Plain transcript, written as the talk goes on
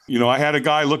I had a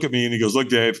guy look at me and he goes, look,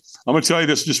 Dave, I'm going to tell you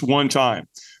this just one time,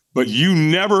 but you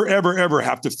never, ever, ever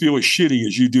have to feel as shitty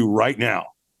as you do right now.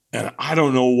 And I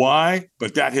don't know why,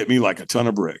 but that hit me like a ton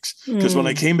of bricks. Because when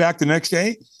I came back the next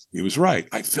day, he was right.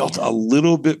 I felt a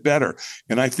little bit better.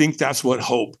 And I think that's what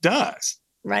hope does.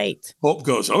 Right. Hope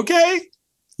goes, okay,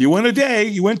 you went a day,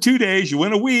 you went 2 days, you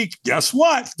went a week. Guess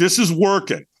what? This is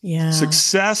working. Yeah.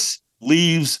 Success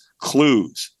leaves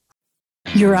clues.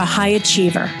 You're a high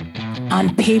achiever.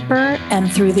 On paper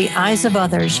and through the eyes of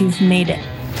others, you've made it.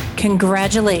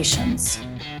 Congratulations.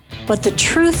 But the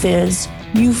truth is,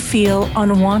 you feel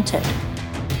unwanted,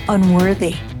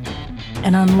 unworthy,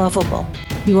 and unlovable.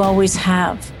 You always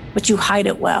have, but you hide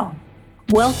it well.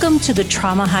 Welcome to the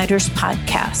Trauma Hiders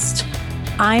podcast.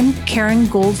 I'm Karen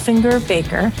Goldfinger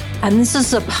Baker, and this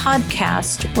is a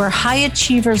podcast where high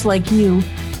achievers like you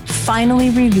finally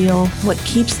reveal what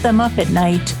keeps them up at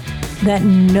night that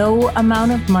no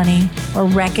amount of money or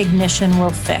recognition will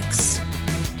fix.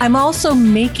 I'm also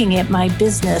making it my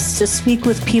business to speak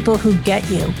with people who get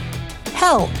you.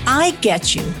 Hell, I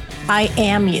get you. I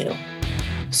am you.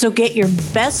 So get your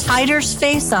best hider's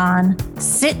face on,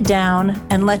 sit down,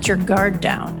 and let your guard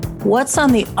down. What's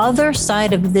on the other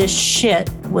side of this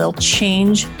shit will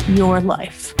change your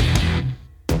life.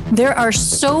 There are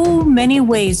so many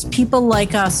ways people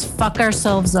like us fuck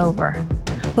ourselves over.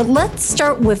 But let's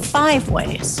start with 5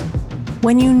 ways.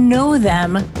 When you know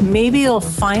them, maybe you'll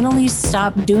finally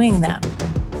stop doing them.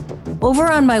 Over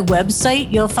on my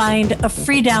website, you'll find a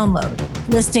free download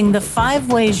listing the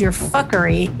 5 ways your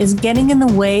fuckery is getting in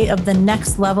the way of the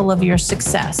next level of your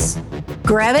success.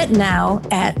 Grab it now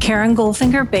at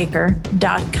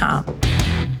KarenGoldfingerBaker.com.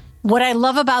 What I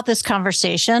love about this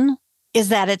conversation is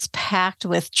that it's packed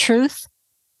with truth,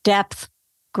 depth,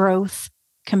 growth,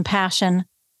 compassion,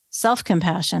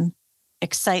 self-compassion,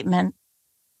 excitement,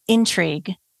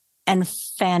 intrigue, and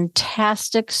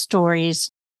fantastic stories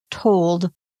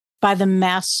told by the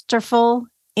masterful,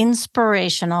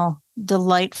 inspirational,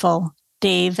 delightful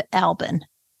Dave Albin.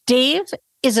 Dave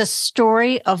is a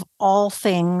story of all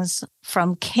things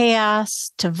from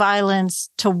chaos to violence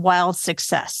to wild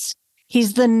success.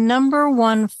 He's the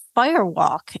 #1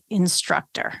 Firewalk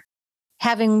instructor.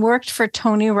 Having worked for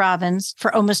Tony Robbins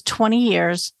for almost 20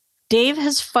 years, Dave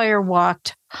has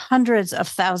firewalked hundreds of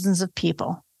thousands of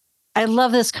people. I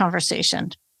love this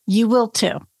conversation. You will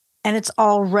too. And it's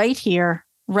all right here,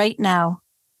 right now,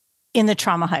 in the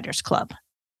Trauma Hiders Club.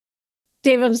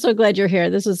 Dave, I'm so glad you're here.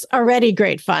 This is already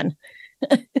great fun.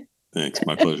 Thanks.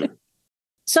 My pleasure.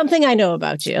 Something I know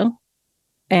about you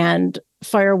and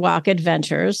Firewalk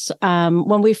Adventures.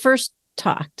 When we first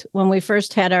talked, when we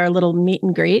first had our little meet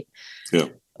and greet,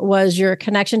 was your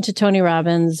connection to Tony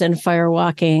Robbins and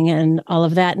firewalking and all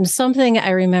of that. And something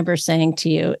I remember saying to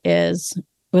you is,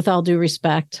 with all due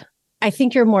respect, I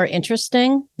think you're more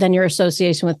interesting than your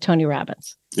association with Tony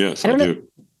Robbins. Yes, I do.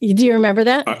 Do you remember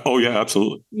that? Oh, yeah,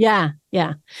 absolutely. Yeah.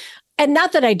 And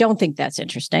not that I don't think that's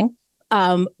interesting,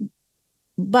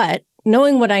 but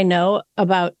knowing what I know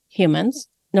about humans,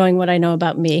 knowing what I know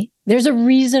about me, there's a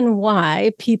reason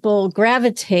why people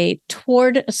gravitate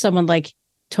toward someone like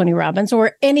Tony Robbins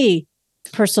or any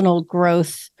personal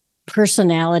growth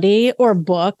personality or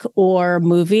book or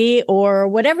movie or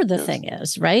whatever the thing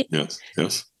is, right? Yes.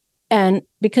 And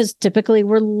because typically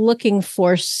we're looking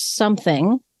for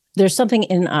something, there's something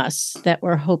in us that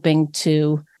we're hoping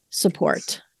to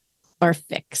support or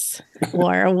fix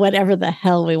or whatever the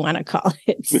hell we want to call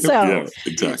it. So,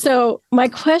 exactly. So my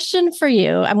question for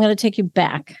you, I'm going to take you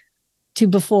back to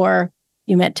before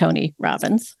you met Tony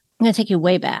Robbins. I'm going to take you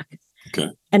way back. Okay.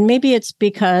 And maybe it's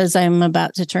because I'm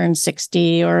about to turn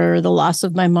 60 or the loss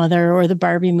of my mother or the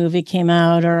Barbie movie came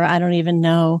out or I don't even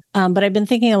know. But I've been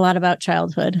thinking a lot about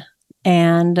childhood.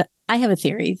 And I have a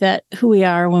theory that who we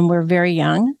are when we're very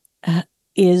young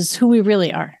is who we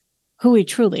really are, who we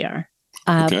truly are.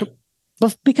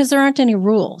 Because there aren't any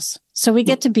rules. So we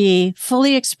get to be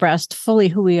fully expressed, fully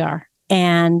who we are.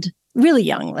 And really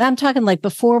young. I'm talking like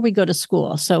before we go to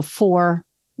school. So 4,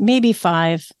 maybe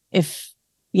 5, if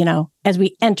as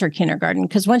we enter kindergarten,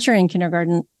 because once you're in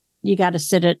kindergarten, you got to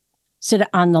sit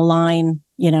on the line,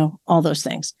 all those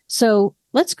things. So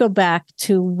let's go back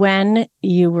to when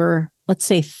you were, let's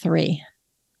say 3.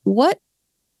 What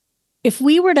if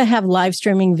we were to have live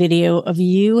streaming video of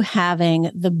you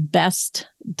having the best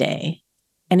day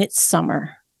and it's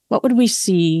summer? What would we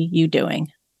see you doing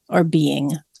or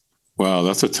being? Wow,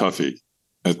 that's a toughie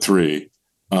at 3.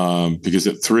 Because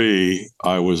at 3,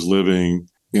 I was living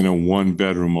in a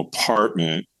 1-bedroom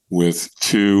apartment with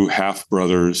 2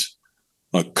 half-brothers,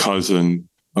 a cousin,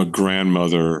 a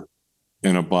grandmother,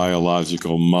 and a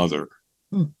biological mother.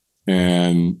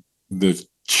 And the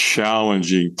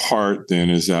challenging part then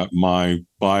is that my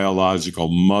biological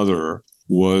mother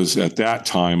was at that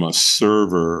time a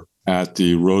server at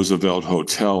the Roosevelt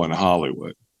Hotel in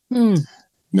Hollywood.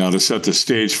 Now, to set the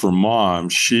stage for Mom,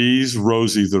 she's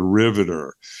Rosie the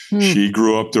Riveter. She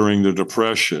grew up during the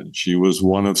Depression. She was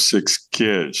one of 6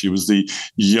 kids. She was the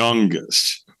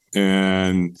youngest.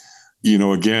 And,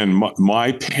 again,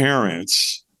 my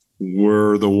parents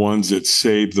were the ones that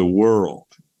saved the world,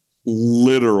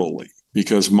 literally,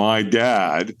 because my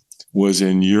dad was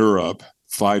in Europe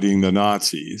fighting the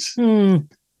Nazis.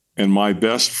 And my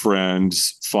best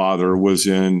friend's father was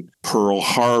in Pearl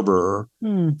Harbor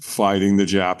fighting the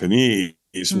Japanese,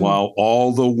 while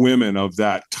all the women of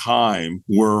that time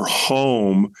were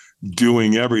home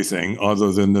doing everything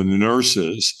other than the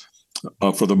nurses,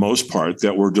 for the most part,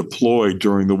 that were deployed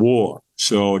during the war.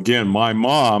 So again, my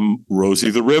mom,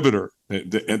 Rosie the Riveter,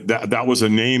 that was a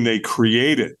name they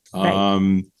created,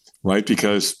 right?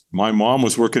 Because my mom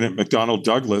was working at McDonnell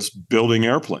Douglas building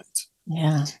airplanes.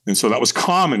 Yeah. And so that was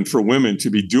common for women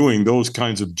to be doing those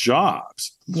kinds of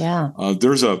jobs. Yeah.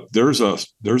 There's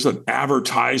an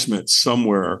advertisement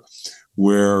somewhere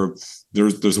where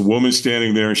there's a woman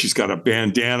standing there and she's got a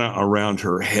bandana around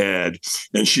her head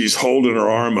and she's holding her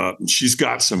arm up and she's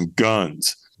got some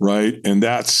guns, right? And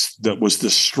that was the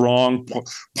strong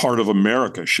part of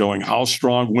America, showing how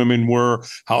strong women were,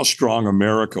 how strong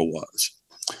America was.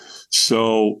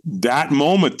 So that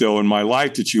moment, though, in my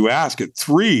life that you ask, at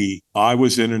 3, I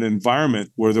was in an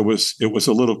environment where it was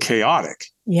a little chaotic.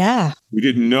 Yeah. We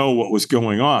didn't know what was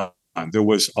going on. There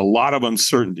was a lot of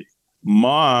uncertainty.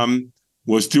 Mom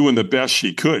was doing the best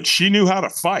she could. She knew how to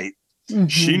fight.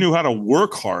 She knew how to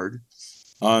work hard.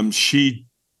 She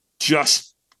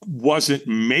just wasn't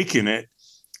making it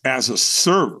as a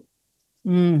server.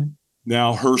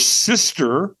 Now, her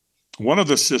sister, one of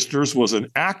the sisters, was an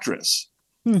actress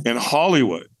in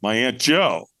Hollywood, my Aunt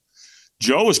Jo.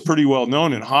 Jo was pretty well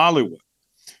known in Hollywood.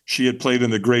 She had played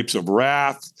in The Grapes of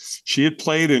Wrath. She had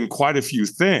played in quite a few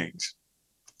things.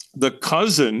 The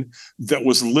cousin that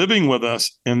was living with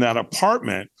us in that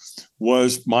apartment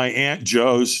was my Aunt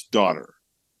Jo's daughter.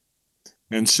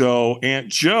 And so Aunt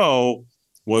Jo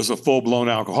was a full-blown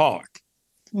alcoholic.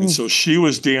 And so she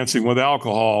was dancing with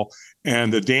alcohol,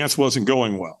 and the dance wasn't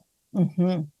going well.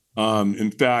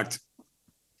 In fact,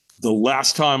 the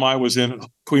last time I was in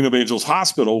Queen of Angels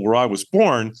Hospital, where I was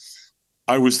born,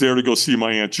 I was there to go see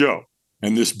my Aunt Jo.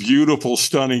 And this beautiful,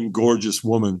 stunning, gorgeous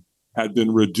woman had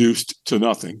been reduced to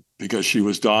nothing because she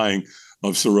was dying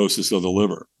of cirrhosis of the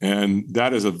liver. And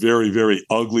that is a very, very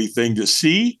ugly thing to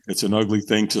see. It's an ugly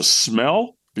thing to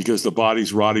smell because the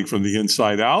body's rotting from the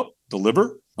inside out, the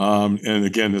liver. And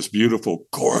again, this beautiful,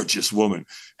 gorgeous woman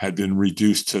had been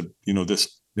reduced to,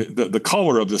 the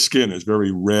color of the skin is very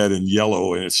red and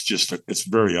yellow, and it's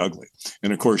very ugly.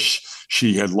 And of course,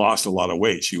 she had lost a lot of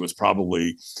weight. She was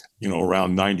probably,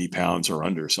 around 90 pounds or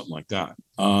under, something like that.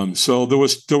 So there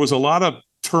was a lot of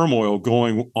turmoil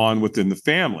going on within the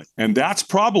family. And that's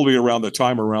probably around the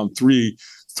time around three,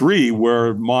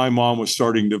 where my mom was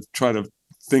starting to try to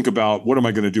think about, what am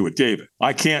I going to do with David?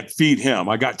 I can't feed him.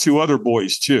 I got 2 other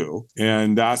boys too.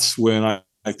 And that's when I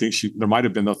think there might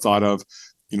have been the thought of,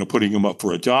 putting him up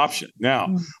for adoption.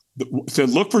 Now, to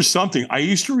look for something, I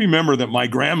used to remember that my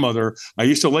grandmother, I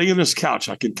used to lay in this couch.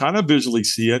 I could kind of visually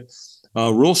see it,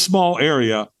 a real small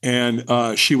area,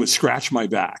 and she would scratch my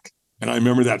back. And I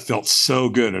remember that felt so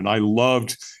good. And I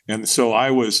loved, and so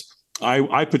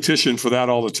I petitioned for that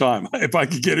all the time. If I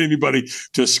could get anybody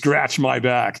to scratch my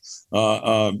back,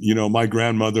 my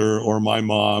grandmother or my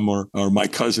mom or my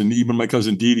cousin, even my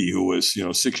cousin Dee Dee, who was,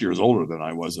 6 years older than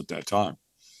I was at that time.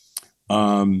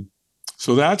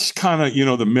 So that's kind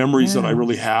of, the memories that I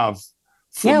really have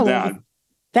from that.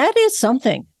 That is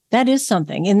something. That is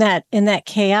something in that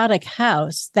chaotic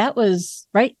house. That was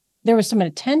right. There was some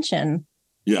attention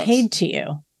paid to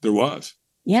you. There was.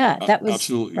 Yeah, that was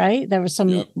absolutely right. There was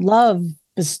some love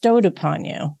bestowed upon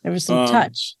you. There was some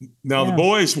touch. Now the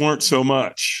boys weren't so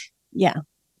much. Yeah.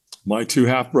 My 2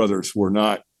 half brothers were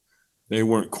not. They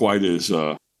weren't quite as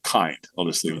kind. I'll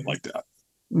just leave it like that.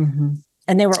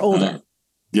 And they were older.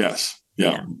 Yes.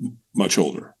 Yeah. Much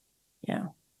older. Yeah.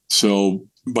 So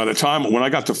by the time when I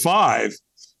got to 5,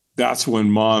 that's when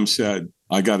Mom said,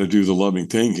 I got to do the loving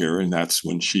thing here. And that's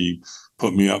when she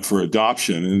put me up for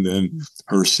adoption. And then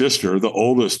her sister, the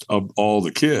oldest of all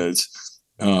the kids,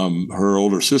 her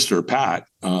older sister, Pat,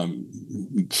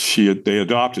 they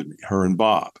adopted me, her and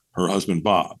Bob, her husband,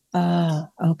 Bob.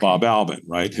 Okay. Bob Albin,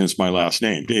 right? Hence my last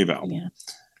name, Dave Albin. Yeah.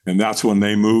 And that's when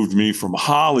they moved me from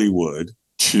Hollywood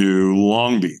to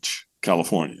Long Beach,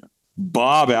 California.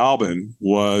 Bob Albin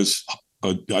was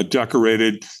a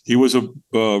decorated, he was a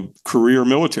career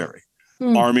military,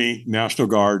 Army, National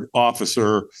Guard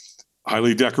officer,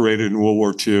 highly decorated in World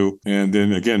War II, and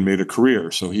then again made a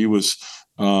career. So he was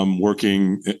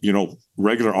working,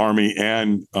 regular Army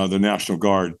and the National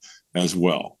Guard as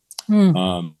well.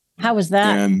 How was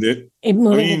that? And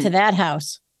moving into that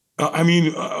house?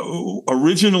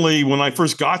 Originally when I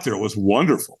first got there, it was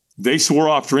wonderful. They swore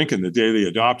off drinking the day they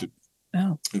adopted me.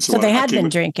 Oh, and so they had been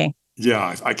drinking.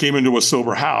 Yeah, I came into a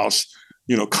sober house,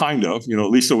 kind of, at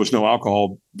least there was no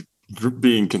alcohol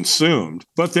being consumed,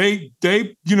 but they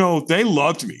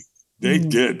loved me. They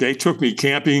did. They took me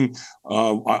camping.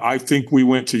 I think we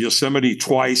went to Yosemite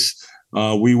twice.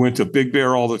 We went to Big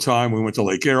Bear all the time. We went to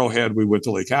Lake Arrowhead. We went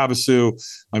to Lake Havasu.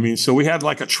 So we had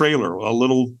like a trailer, a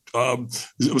little, I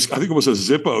think it was a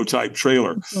Zippo type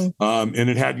trailer. And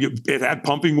it had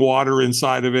pumping water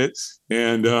inside of it.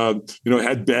 And, it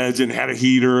had beds and it had a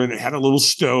heater and it had a little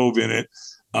stove in it.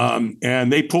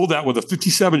 And they pulled that with a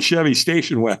 57 Chevy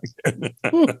station wagon.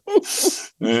 But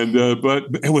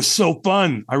it was so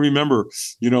fun. I remember,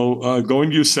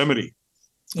 going to Yosemite.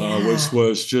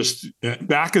 Was just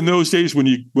back in those days when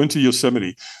you went to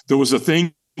Yosemite, there was a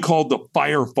thing called the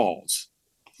Fire Falls.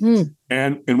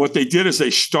 And what they did is they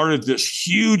started this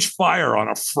huge fire on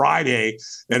a Friday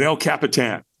at El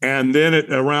Capitan. And then at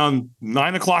around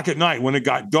 9:00 at night, when it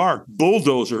got dark,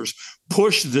 bulldozers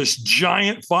pushed this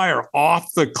giant fire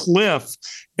off the cliff,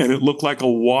 and it looked like a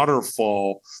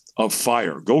waterfall of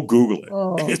fire. Go Google it.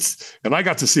 Oh. And I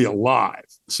got to see it live.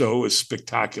 So it was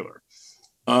spectacular.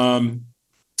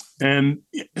 And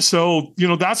so,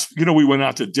 that's, we went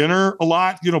out to dinner a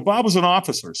lot. Bob was an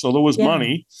officer, so there was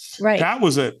money. Right. That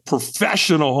was a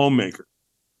professional homemaker.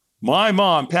 My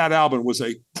mom, Pat Albin, was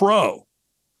a pro.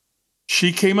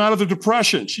 She came out of the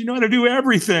Depression. She knew how to do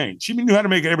everything. She knew how to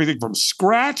make everything from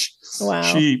scratch. Wow.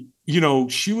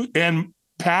 And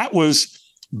Pat was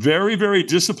very, very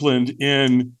disciplined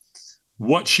in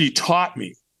what she taught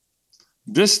me.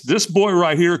 This boy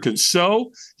right here can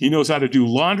sew. He knows how to do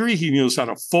laundry. He knows how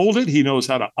to fold it. He knows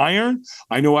how to iron.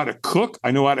 I know how to cook.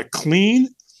 I know how to clean.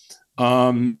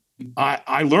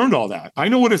 I learned all that. I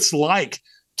know what it's like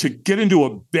to get into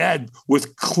a bed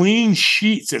with clean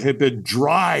sheets that have been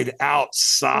dried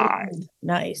outside.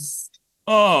 Nice.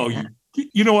 Oh, yeah.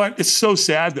 You know what? It's so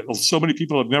sad that so many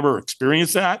people have never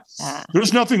experienced that.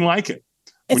 There's nothing like it.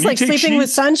 It's like sleeping with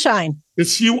sunshine.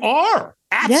 You are.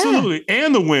 Absolutely. Yeah.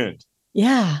 And the wind.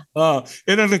 Yeah.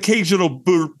 And an occasional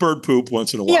bird poop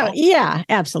once in a while. Yeah,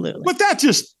 absolutely. But that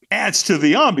just adds to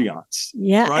the ambiance.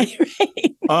 Yeah. Right.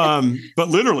 But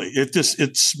literally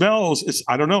it smells.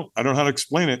 I don't know how to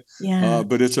explain it. Yeah.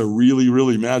 But it's a really,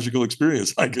 really magical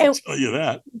experience. I can tell you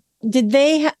that. Did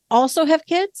they also have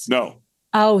kids? No.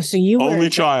 Oh, so you were only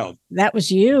child. That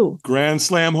was you. Grand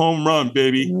slam home run,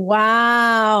 baby.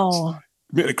 Wow.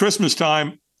 At Christmas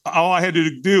time, all I had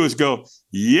to do is go,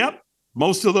 yep.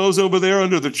 Most of those over there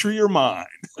under the tree are mine.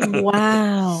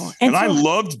 Wow. And I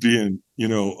loved being,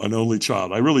 an only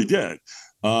child. I really did.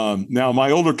 Now, my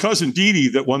older cousin, Dee Dee,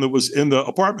 that one that was in the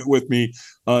apartment with me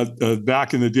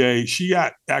back in the day, she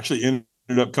actually ended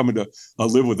up coming to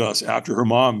live with us after her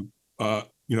mom, our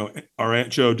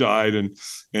Aunt Jo died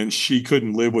and she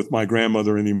couldn't live with my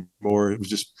grandmother anymore. It was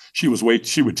just, she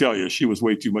would tell you, she was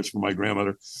way too much for my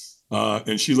grandmother.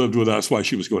 And she lived with us while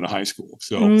she was going to high school.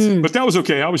 So, but that was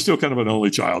okay. I was still kind of an only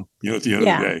child, at the end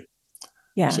of the day.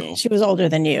 Yeah. So, she was older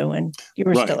than you and you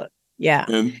were still, yeah.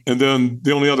 And then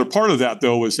the only other part of that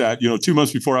though, was that, 2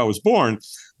 months before I was born,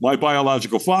 my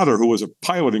biological father, who was a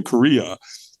pilot in Korea,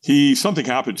 something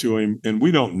happened to him and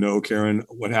we don't know, Karen,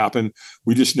 what happened.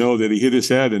 We just know that he hit his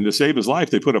head and to save his life,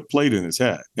 they put a plate in his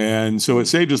head. And so it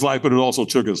saved his life, but it also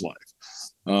took his life.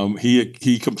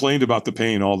 He complained about the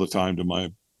pain all the time to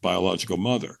my biological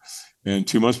mother. And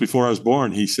 2 months before I was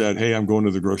born, he said, "Hey, I'm going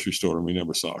to the grocery store," and we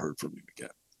never heard from him again.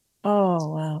 Oh,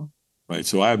 wow. Right.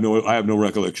 So I have no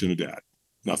recollection of Dad.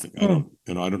 Nothing. I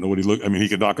don't know what he looked. I mean, he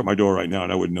could knock at my door right now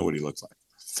and I wouldn't know what he looks like.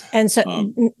 And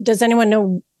so does anyone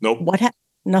know nope. what happened?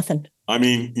 Nothing. I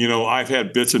mean, I've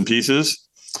had bits and pieces.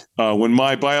 When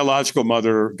my biological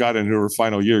mother got into her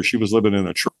final years, she was living in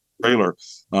a trailer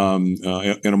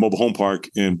in a mobile home park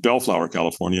in Bellflower,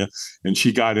 California, and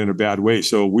she got in a bad way.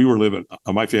 So we were living,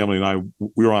 my family and I,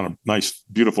 we were on a nice,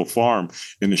 beautiful farm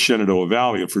in the Shenandoah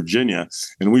Valley of Virginia,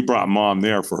 and we brought Mom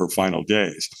there for her final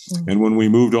days. Mm-hmm. And when we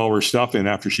moved all her stuff in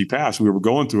after she passed, we were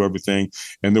going through everything,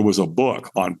 and there was a book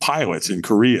on pilots in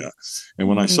Korea. And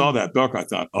when I saw that book, I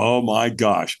thought, oh my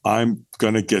gosh, I'm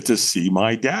going to get to see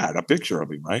my dad, a picture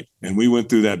of him, right? And we went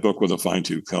through that book with a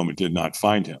fine-tooth comb and did not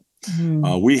find him.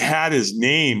 We had his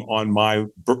name on my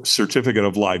certificate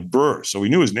of live birth, so we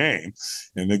knew his name.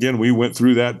 And again, we went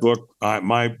through that book,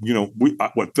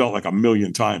 what felt like a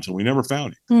million times, and we never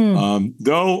found him.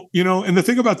 Though, and the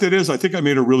thing about that is, I think I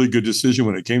made a really good decision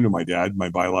when it came to my dad, my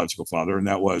biological father, and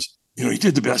that was, he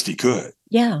did the best he could.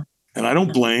 Yeah. And I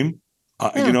don't blame.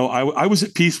 I was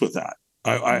at peace with that.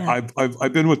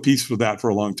 I've been with peace with that for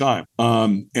a long time.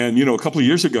 And a couple of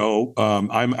years ago,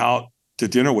 I'm out to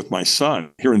dinner with my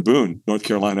son here in Boone, North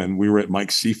Carolina, and we were at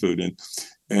Mike's Seafood,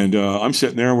 and I'm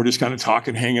sitting there and we're just kind of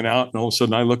talking, hanging out, and all of a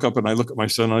sudden I look up and I look at my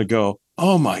son and I go,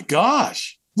 "Oh my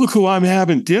gosh, look who I'm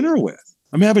having dinner with!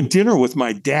 I'm having dinner with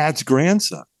my dad's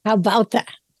grandson." How about that?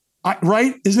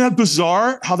 Right? Isn't that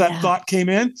bizarre how that thought came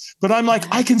in? But I'm like,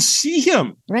 I can see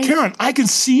him. Right. Karen, I can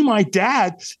see my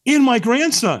dad in my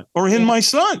grandson or in my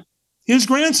son, his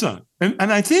grandson.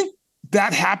 And I think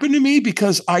that happened to me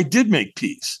because I did make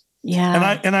peace.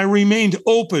 Yeah. And I remained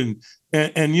open.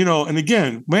 And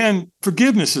again, man,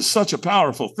 forgiveness is such a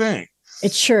powerful thing.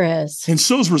 It sure is. And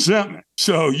so is resentment.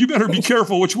 So you better be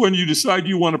careful which one you decide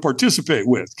you want to participate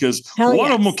with, because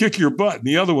one of them will kick your butt and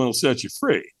the other one will set you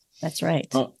free. That's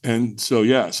right. So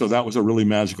that was a really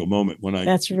magical moment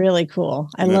That's really cool.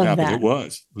 I love that. It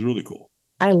was really cool.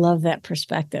 I love that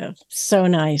perspective. So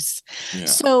nice. Yeah.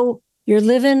 So you're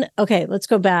living, okay, let's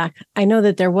go back. I know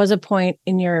that there was a point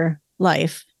in your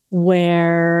life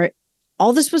where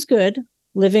all this was good,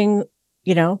 living,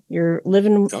 you're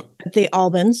living at the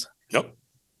Albins. Yep.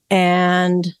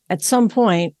 And at some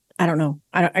point, I don't know,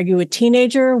 are you a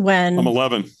teenager when? I'm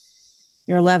 11.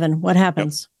 You're 11. What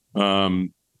happens?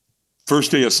 Yep.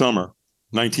 First day of summer,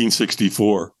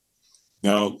 1964.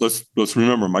 Now let's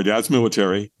remember, my dad's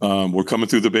military. We're coming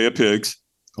through the Bay of Pigs,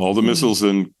 all the missiles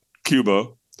in Cuba,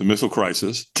 the missile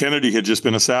crisis. Kennedy had just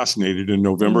been assassinated in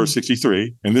November of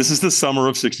 63. And this is the summer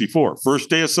of 64. First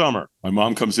day of summer. My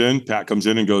mom comes in, Pat comes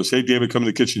in and goes, "Hey, David, come to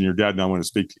the kitchen. Your dad and I want to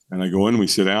speak to you." And I go in, we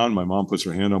sit down. My mom puts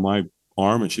her hand on my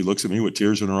arm and she looks at me with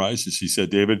tears in her eyes. And she said,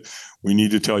 "David, we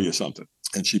need to tell you something."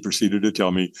 And she proceeded to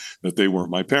tell me that they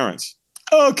weren't my parents.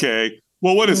 Okay,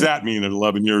 well, what does that mean at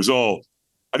 11 years old?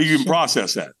 How do you even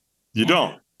process that? You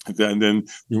don't. And then,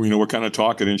 we're kind of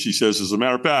talking, and she says, "As a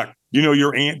matter of fact,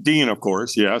 your Aunt Dean, of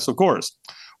course." "Yes, of course."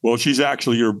 "Well, she's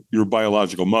actually your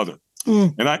biological mother."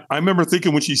 And I remember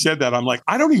thinking when she said that, I'm like,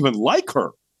 I don't even like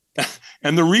her.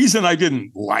 And the reason I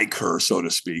didn't like her, so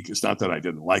to speak, is not that I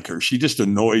didn't like her. She just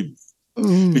annoyed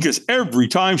me. Because every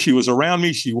time she was around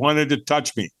me, she wanted to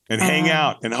touch me and hang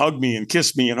out and hug me and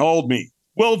kiss me and hold me.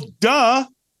 Well, duh.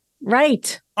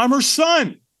 Right. I'm her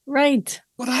son. Right.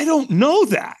 But I don't know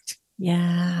that.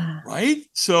 Yeah. Right.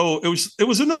 So it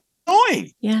was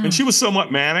annoying. Yeah. And she was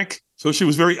somewhat manic. So she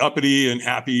was very uppity and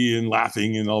happy and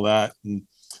laughing and all that. And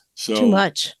so too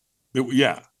much.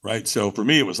 Right. So for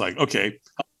me, it was like, okay,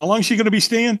 how long is she going to be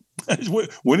staying?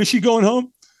 When is she going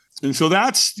home? And so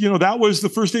that's, that was the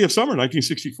first day of summer,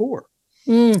 1964.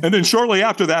 And then shortly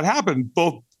after that happened,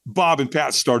 both Bob and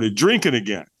Pat started drinking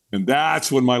again. And that's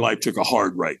when my life took a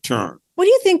hard right turn. What do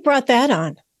you think brought that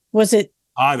on? Was it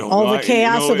I don't all know. the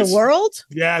chaos of the world?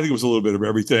 Yeah, I think it was a little bit of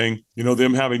everything.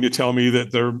 Them having to tell me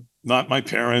that they're not my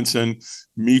parents and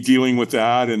me dealing with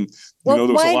that. And, there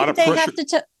was a lot of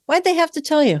pressure. Why'd they have to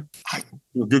tell you?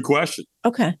 Good question.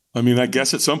 Okay. I mean, I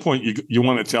guess at some point you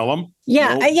want to tell them.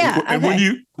 Yeah. And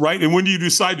when do you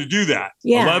decide to do that?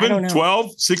 Yeah, 11,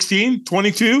 12, 16,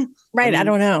 22? Right. I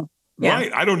don't know. Yeah.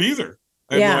 Right. I don't either.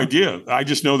 I have no idea. I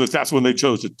just know that that's when they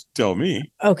chose to tell me.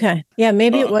 Okay. Yeah.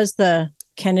 Maybe it was the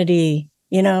Kennedy,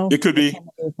 It could be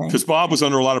because Bob was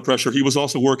under a lot of pressure. He was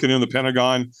also working in the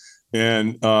Pentagon.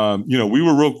 And, we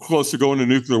were real close to going to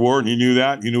nuclear war, and he knew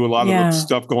that. He knew a lot of the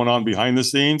stuff going on behind the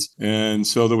scenes. And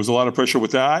so there was a lot of pressure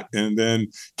with that. And then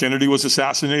Kennedy was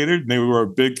assassinated, and they were a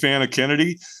big fan of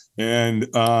Kennedy. And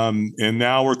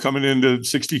now we're coming into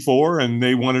 64, and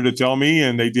they wanted to tell me,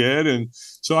 and they did. And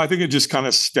so I think it just kind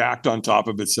of stacked on top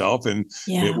of itself. And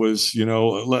it was,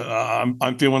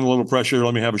 I'm feeling a little pressure.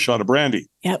 Let me have a shot of brandy.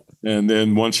 Yep. And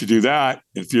then once you do that,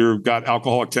 if you've got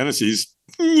alcoholic tendencies,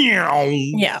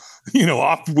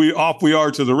 off we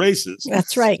are to the races.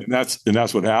 That's right. And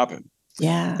that's what happened.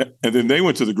 Yeah. And then they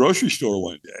went to the grocery store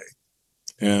one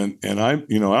day, and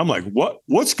I'm like,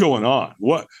 what's going on?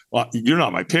 What? Well, you're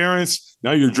not my parents.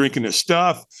 Now you're drinking this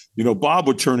stuff. Bob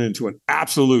would turn into an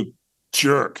absolute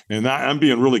jerk. And I'm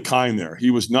being really kind there.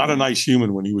 He was not a nice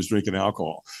human when he was drinking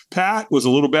alcohol. Pat was a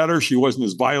little better. She wasn't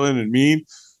as violent and mean.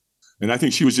 And I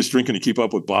think she was just drinking to keep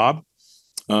up with Bob.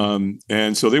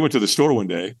 And so they went to the store one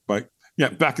day, right? Yeah,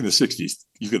 back in the 60s,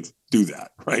 you could do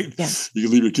that, right? Yeah. You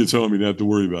could leave your kids home. You didn't have to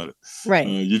worry about it. Right.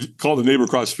 You call the neighbor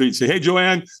across the street and say, hey,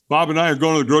 Joanne, Bob and I are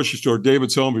going to the grocery store.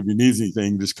 David's home. If he needs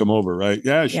anything, just come over, right?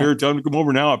 Yeah, sure. Yeah. Tell him to come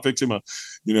over now. I'll fix him a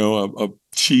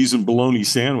cheese and bologna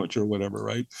sandwich or whatever,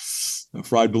 right?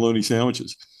 Fried bologna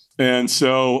sandwiches. And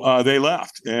so they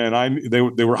left, and they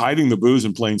were hiding the booze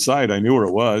in plain sight. I knew where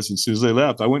it was. And as soon as they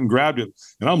left, I went and grabbed it,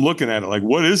 and I'm looking at it like,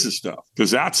 what is this stuff?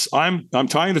 Because I'm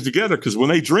tying it together. Because when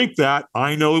they drink that,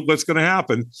 I know what's going to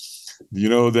happen. You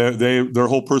know, their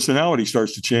whole personality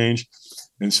starts to change.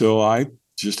 And so I,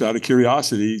 just out of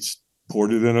curiosity,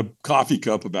 poured it in a coffee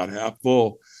cup about half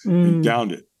full and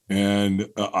downed it. And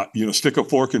stick a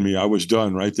fork in me, I was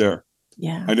done right there.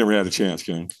 Yeah, I never had a chance,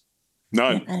 Karen.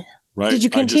 None. Yeah. Right. Did you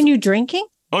continue drinking?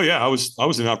 Oh yeah, I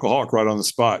was an alcoholic right on the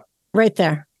spot. Right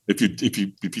there. If you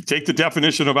take the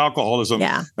definition of alcoholism,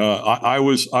 yeah. I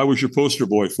was your poster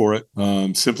boy for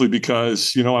it. Simply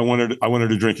because I wanted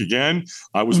to drink again.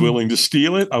 I was willing to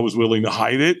steal it. I was willing to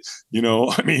hide it.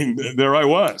 I mean, there I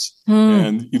was,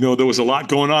 and there was a lot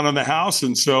going on in the house,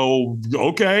 and so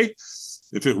okay.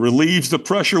 If it relieves the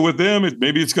pressure with them,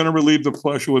 maybe it's going to relieve the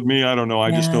pressure with me. I don't know.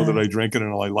 I just know that I drank it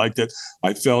and I liked it.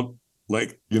 I felt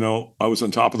like, I was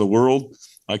on top of the world.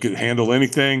 I could handle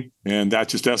anything. And that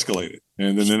just escalated.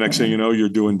 And then the next thing you know, you're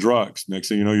doing drugs. Next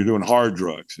thing you know, you're doing hard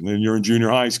drugs. And then you're in junior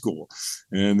high school.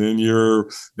 And then you're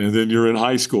in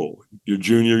high school, your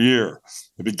junior year.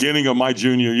 The beginning of my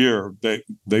junior year,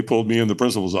 they pulled me in the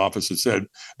principal's office and said,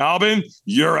 Albin,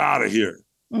 you're out of here.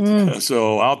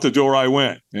 So out the door I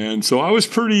went. And so I was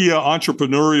pretty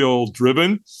entrepreneurial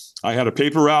driven. I had a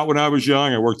paper route when I was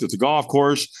young. I worked at the golf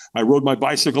course. I rode my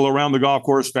bicycle around the golf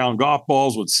course, found golf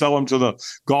balls, would sell them to the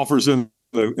golfers in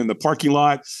the parking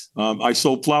lot. I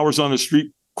sold flowers on the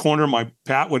street corner. My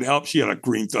Pat would help. She had a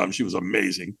green thumb. She was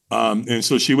amazing. And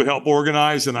so she would help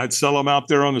organize, and I'd sell them out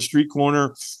there on the street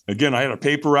corner. Again, I had a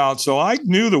paper route. So I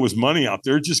knew there was money out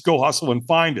there. Just go hustle and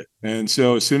find it. And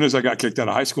so as soon as I got kicked out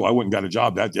of high school, I went and got a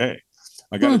job that day.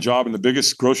 I got a job in the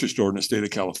biggest grocery store in the state of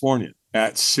California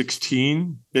at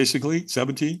 16, basically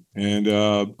 17. And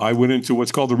I went into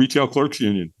what's called the Retail Clerks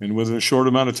Union. And within a short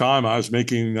amount of time, I was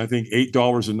making, I think,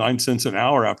 $8.09 an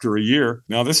hour after a year.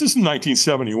 Now, this is in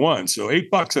 1971. So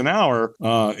 $8 an hour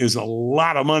is a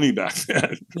lot of money back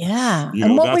then. Yeah.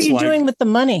 And what were you doing with the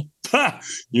money?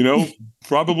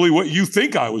 Probably what you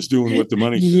think I was doing with the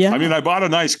money. Yeah. I mean, I bought a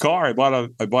nice car. I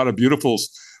bought a beautiful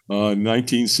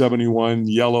 1971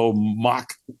 yellow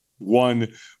Mach 1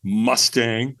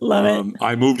 Mustang. Love it.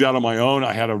 I moved out on my own.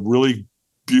 I had a really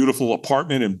beautiful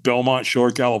apartment in Belmont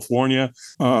Shore, California.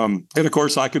 And of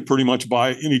course, I could pretty much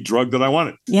buy any drug that I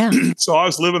wanted. Yeah. So I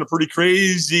was living a pretty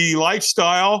crazy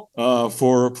lifestyle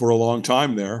for a long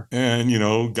time there.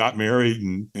 And, got married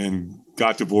and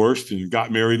got divorced and got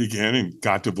married again and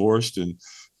got divorced and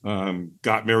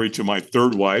got married to my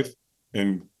third wife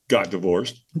and got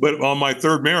divorced. But on my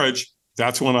third marriage,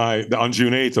 that's when on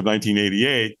June 8th of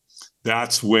 1988,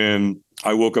 that's when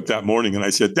I woke up that morning and I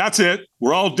said, that's it.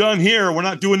 We're all done here. We're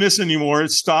not doing this anymore.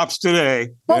 It stops today.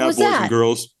 What was boys that? And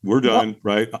girls, we're done.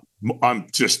 Right. I'm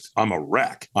a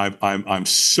wreck. I'm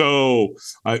so,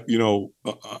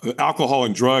 alcohol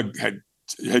and drug had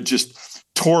just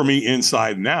tore me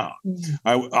inside and out.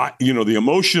 The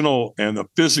emotional and the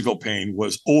physical pain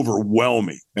was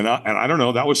overwhelming. And I don't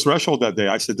know, that was threshold that day.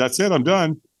 I said, that's it. I'm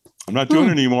done. I'm not doing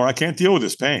it anymore. I can't deal with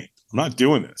this pain. I'm not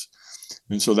doing this.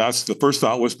 And so that's the first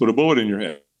thought was put a bullet in your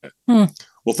head.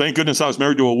 Well, thank goodness I was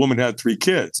married to a woman who had 3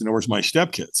 kids, and there was my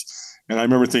stepkids. And I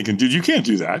remember thinking, dude, you can't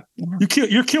do that. Yeah.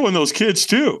 You're killing those kids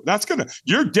too.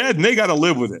 You're dead and they got to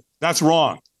live with it. That's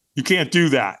wrong. You can't do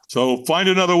that. So find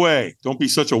another way. Don't be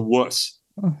such a wuss.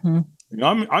 Mm-hmm.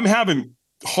 I'm having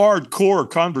hardcore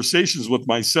conversations with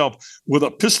myself with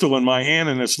a pistol in my hand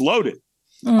and it's loaded.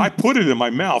 I put it in my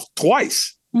mouth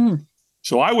twice.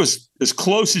 So I was as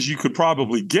close as you could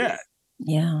probably get.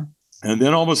 Yeah. And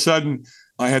then all of a sudden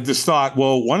I had this thought,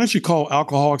 well, why don't you call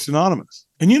Alcoholics Anonymous?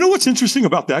 And you know what's interesting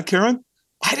about that, Karen?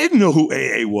 I didn't know who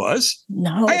AA was.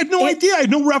 No. I had no idea. I had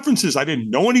no references. I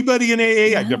didn't know anybody in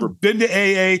AA. I'd never been to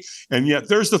AA. And yet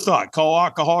there's the thought, call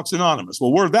Alcoholics Anonymous.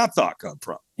 Well, where'd that thought come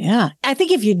from? Yeah. I think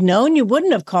if you'd known, you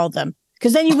wouldn't have called them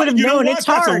because then you would have known it's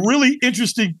hard. That's a really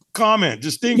interesting comment.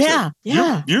 Distinction.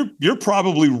 Yeah. You're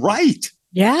probably right.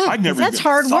 Yeah. I'd never even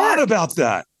thought about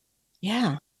that.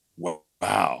 Yeah.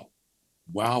 Wow.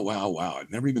 I'd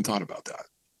never even thought about that.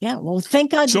 Yeah. Well, thank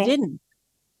God you didn't.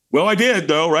 Well, I did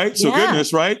though, right? So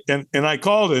goodness, right? And I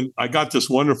called and I got this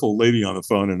wonderful lady on the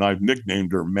phone and I've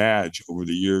nicknamed her Madge over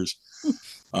the years.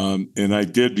 And I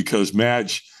did because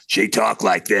Madge, she talked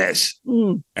like this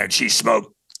and she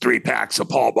smoked 3 packs of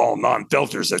Pall Mall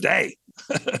non-filters a day.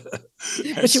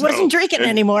 But she wasn't drinking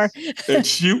anymore. and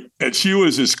she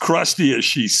was as crusty as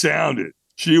she sounded.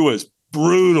 She was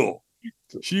brutal.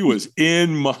 She was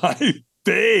in my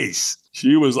face.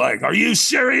 She was like, "Are you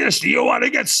serious? Do you want to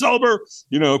get sober?"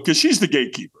 Because she's the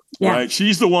gatekeeper, right?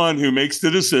 She's the one who makes the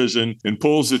decision and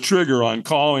pulls the trigger on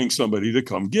calling somebody to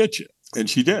come get you. And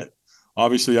she did.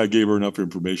 Obviously, I gave her enough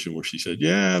information where she said,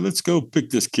 "Yeah, let's go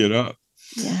pick this kid up."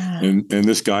 Yeah. And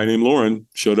this guy named Lauren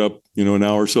showed up, an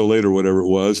hour or so later, whatever it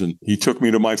was. And he took me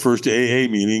to my first AA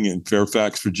meeting in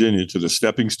Fairfax, Virginia, to the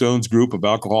Stepping Stones group of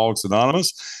Alcoholics Anonymous.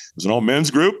 It was an all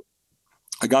men's group.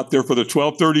 I got there for the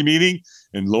 12:30 meeting,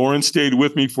 and Lauren stayed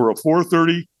with me for a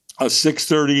 4:30, a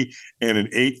 6:30, and an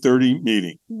 8:30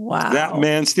 meeting. Wow. That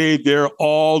man stayed there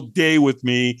all day with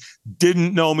me,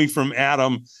 didn't know me from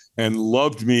Adam, and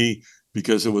loved me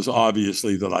because it was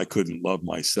obviously that I couldn't love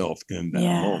myself in that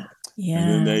moment.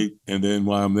 Yeah. And then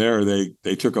while I'm there,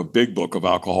 they took a big book of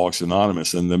Alcoholics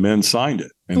Anonymous, and the men signed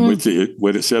it. And with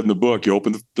what it said in the book, you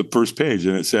open the first page,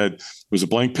 and it was a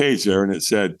blank page there, and it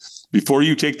said, "Before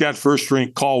you take that first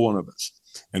drink, call one of us."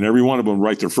 And every one of them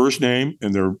write their first name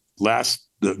and their last,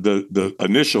 the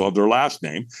initial of their last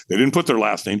name. They didn't put their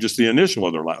last name, just the initial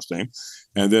of their last name.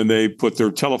 And then they put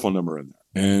their telephone number in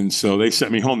there. And so they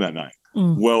sent me home that night.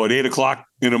 Well, at 8:00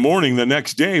 in the morning, the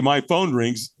next day, my phone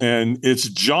rings, and it's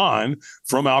John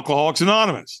from Alcoholics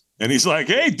Anonymous. And he's like,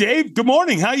 "Hey, Dave, good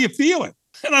morning. How you feeling?"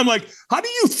 And I'm like, "How do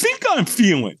you think I'm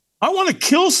feeling? I want to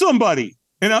kill somebody.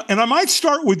 And I might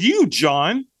start with you,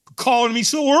 John, calling me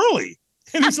so early."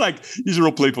 And he's a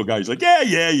real playful guy. He's like,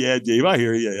 yeah, Dave, I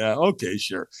hear you. Yeah, okay,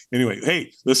 sure. Anyway,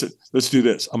 hey, listen, let's do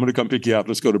this. I'm going to come pick you up.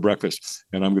 Let's go to breakfast,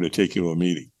 and I'm going to take you to a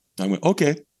meeting. I went,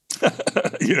 okay.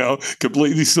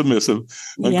 Completely submissive.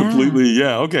 I'm completely,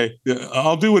 okay.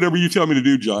 I'll do whatever you tell me to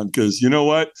do, John, because you know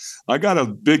what? I got a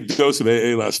big dose of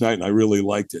AA last night, and I really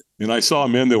liked it. And I saw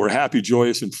men that were happy,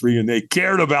 joyous, and free, and they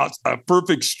cared about a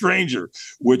perfect stranger,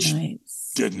 which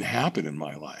didn't happen in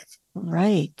my life.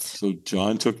 Right. So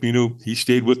John he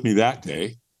stayed with me that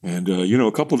day. And,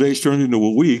 a couple of days turned into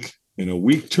a week, and a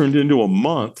week turned into a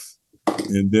month.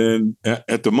 And then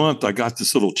at the month, I got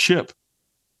this little chip.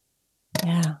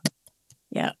 Yeah.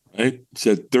 Yeah. Right? It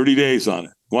said 30 days on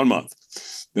it, 1 month.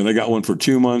 Then I got one for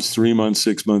 2 months, 3 months,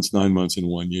 6 months, 9 months, and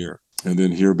 1 year. And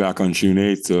then here back on June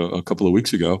 8th, a couple of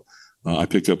weeks ago, I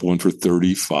picked up one for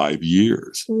 35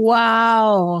 years.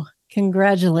 Wow.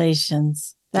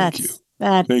 Congratulations. Thank you.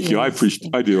 Thank you. I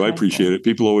appreciate it.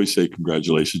 People always say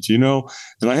congratulations, and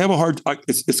I have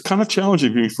it's kind of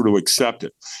challenging for me to accept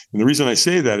it. And the reason I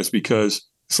say that is because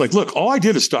it's like, look, all I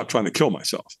did is stop trying to kill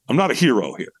myself. I'm not a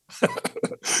hero here.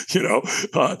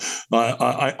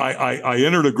 I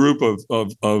entered a group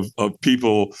of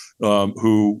people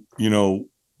who,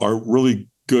 are really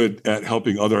good at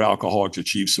helping other alcoholics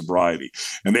achieve sobriety.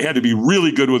 And they had to be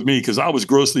really good with me because I was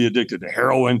grossly addicted to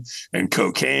heroin and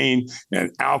cocaine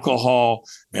and alcohol.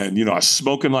 And, I was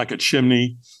smoking like a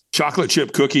chimney, chocolate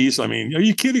chip cookies. I mean, are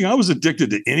you kidding? I was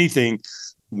addicted to anything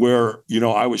where,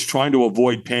 I was trying to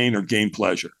avoid pain or gain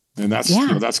pleasure. And that's,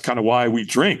 that's kind of why we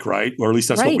drink, right? Or at least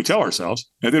that's what we tell ourselves.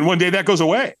 And then one day that goes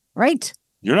away. Right.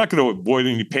 You're not going to avoid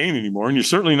any pain anymore. And you're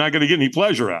certainly not going to get any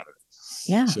pleasure out of it.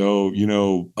 Yeah. So,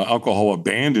 alcohol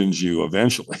abandons you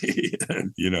eventually,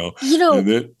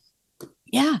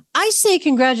 Yeah. I say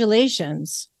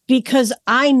congratulations because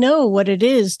I know what it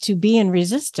is to be in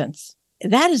resistance.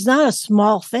 That is not a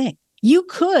small thing. You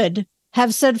could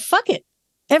have said, fuck it.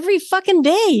 Every fucking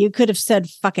day you could have said,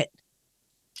 fuck it.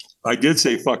 I did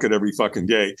say fuck it every fucking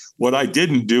day. What I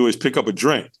didn't do is pick up a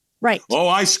drink. Right. Oh,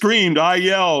 I screamed, I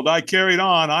yelled, I carried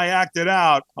on, I acted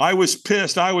out. I was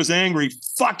pissed. I was angry.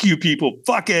 Fuck you people.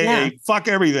 Fuck AA. Fuck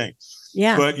everything.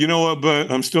 Yeah. But you know what?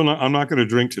 But I'm not going to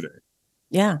drink today.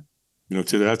 Yeah.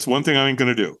 Today, that's one thing I ain't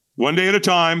going to do. One day at a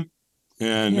time.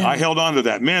 And I held on to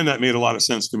that. Man, that made a lot of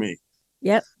sense to me.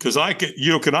 Yep. Because I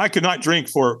could not drink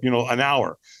for, an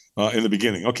hour. In the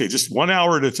beginning. Okay, just 1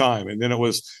 hour at a time. And then it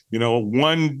was,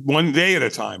 one day at a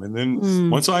time. And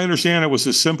then once I understand it was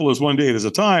as simple as one day at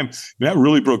a time, that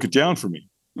really broke it down for me.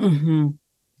 Mm-hmm.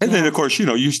 And then, of course,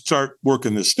 you start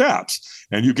working the steps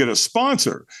and you get a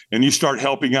sponsor and you start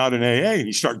helping out in AA and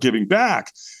you start giving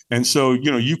back. And so,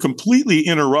 you completely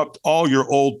interrupt all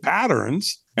your old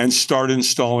patterns and start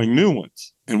installing new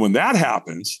ones. And when that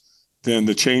happens, then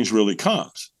the change really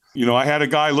comes. I had a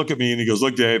guy look at me and he goes,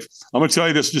 "Look, Dave, I'm going to tell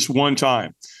you this just one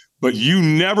time, but you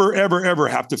never, ever, ever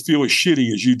have to feel as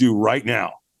shitty as you do right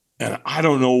now." And I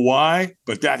don't know why,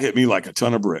 but that hit me like a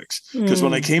ton of bricks. Because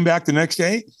when I came back the next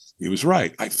day, he was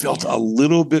right. I felt a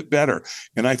little bit better.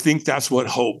 And I think that's what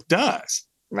hope does.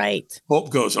 Right. Hope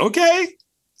goes, okay,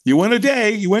 You went a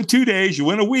day, you went 2 days, you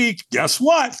went a week. Guess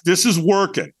what? This is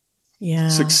working. Yeah.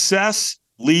 Success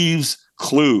leaves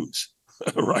clues,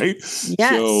 right? Yes.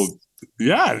 So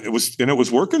yeah, it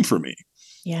was working for me.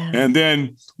 Yeah. And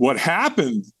then what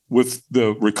happened with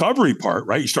the recovery part,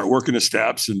 right? You start working the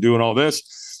steps and doing all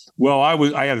this. Well,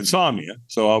 I had insomnia,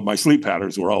 so my sleep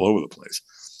patterns were all over the place.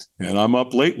 And I'm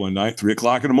up late one night,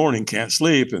 3:00 in the morning, can't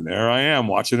sleep. And there I am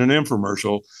watching an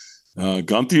infomercial.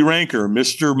 Gunthy Ranker,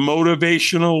 Mr.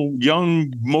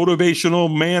 Young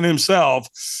motivational man himself,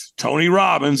 Tony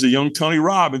Robbins, the young Tony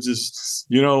Robbins is,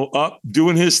 up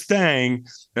doing his thing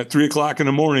at 3:00 in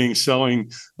the morning,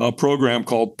 selling a program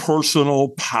called Personal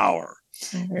Power.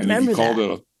 I remember and he called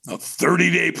it a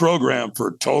 30-day program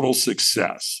for total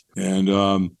success. And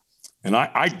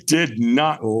I did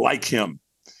not like him.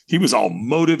 He was all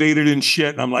motivated and shit.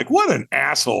 And I'm like, what an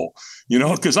asshole,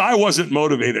 because I wasn't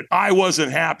motivated. I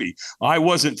wasn't happy. I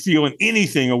wasn't feeling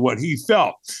anything of what he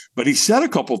felt. But he said a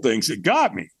couple of things that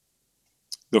got me.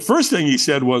 The first thing he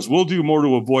said was, we'll do more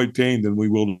to avoid pain than we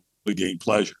will to gain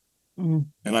pleasure. Mm.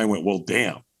 And I went, well,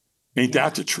 damn, ain't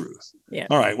that the truth? Yeah.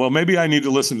 All right, well, maybe I need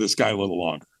to listen to this guy a little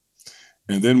longer.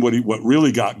 And then what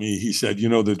really got me, he said,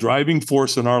 the driving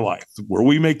force in our life, where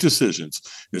we make decisions,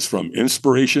 is from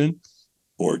inspiration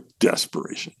or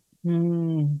desperation.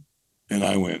 Mm. And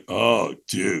I went, oh,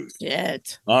 dude,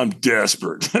 shit. I'm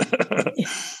desperate.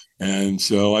 And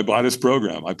so I bought his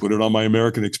program. I put it on my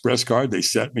American Express card. They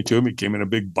sent me to him. It came in a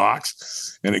big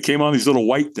box, and it came on these little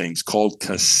white things called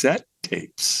cassette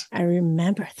tapes. I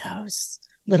remember those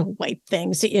little white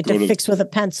things that you had to fix with a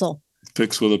pencil.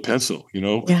 Fix with a pencil,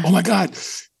 Yeah. Oh, my God.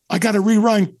 I got to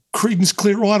rewind Creedence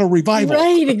Clearwater Revival.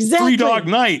 Right, exactly. 3 Dog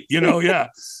Night, yeah.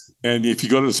 And if you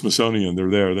go to the Smithsonian,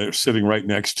 they're there. They're sitting right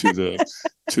next to the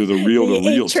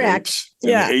reel-to-reel tapes,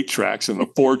 and the 8 tracks and the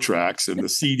 4 tracks and the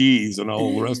CDs and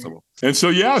all the rest of them. And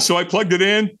so, so I plugged it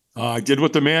in. I did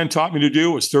what the man taught me to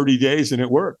do. It was 30 days, and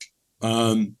it worked.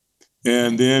 And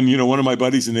then, one of my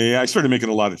buddies in the AA, I started making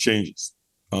a lot of changes.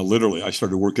 Literally, I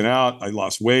started working out. I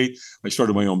lost weight. I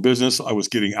started my own business. I was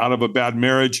getting out of a bad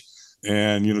marriage.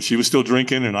 And, she was still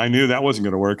drinking, and I knew that wasn't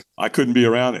going to work. I couldn't be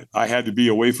around it. I had to be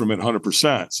away from it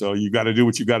 100%. So you got to do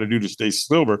what you got to do to stay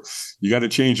sober. You got to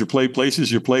change your play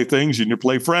places, your play things, and your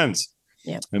play friends.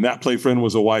 Yep. And that play friend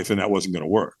was a wife, and that wasn't going to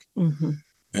work. Mm-hmm.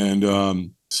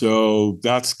 And so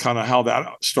that's kind of how that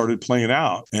started playing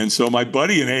out. And so my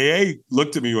buddy in AA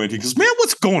looked at me and he goes, man,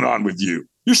 what's going on with you?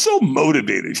 You're so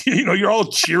motivated. You're all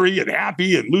cheery and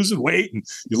happy and losing weight, and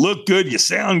you look good. You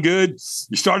sound good.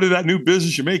 You started that new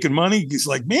business. You're making money. He's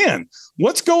like, man,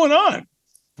 what's going on?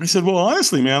 I said, well,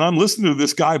 honestly, man, I'm listening to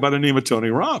this guy by the name of Tony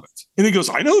Robbins. And he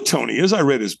goes, I know who Tony is. I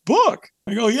read his book.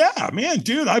 I go, yeah, man,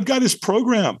 dude, I've got his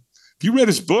program. If you read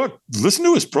his book, listen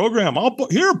to his program.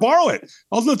 Borrow it.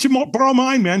 I'll let you borrow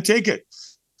mine, man. Take it.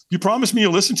 You promise me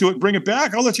you'll listen to it and bring it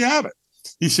back. I'll let you have it.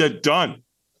 He said, done.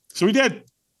 So he did.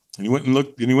 And he went and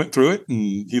looked, and he went through it,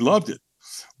 and he loved it.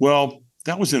 Well,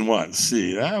 that was in what? Let's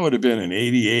see. That would have been in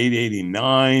 88,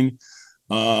 89. In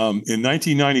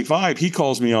 1995, he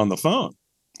calls me on the phone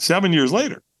 7 years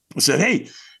later and said, hey,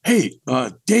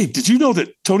 Dave, did you know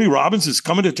that Tony Robbins is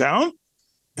coming to town?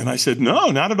 And I said,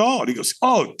 no, not at all. And he goes,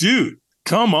 oh, dude,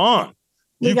 come on.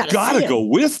 You got to go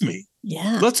with me.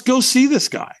 Yeah. Let's go see this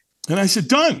guy. And I said,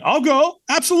 done. I'll go.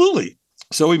 Absolutely.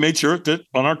 So we made sure it fit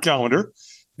on our calendar.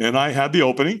 And I had the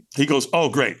opening. He goes, oh,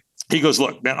 great. He goes,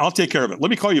 look, man, I'll take care of it. Let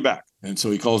me call you back. And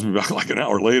so he calls me back like an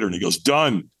hour later, and he goes,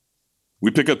 done. We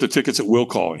pick up the tickets at will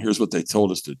call, and here's what they told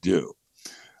us to do.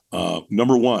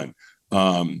 Number one,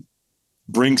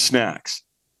 bring snacks,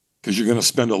 because you're going to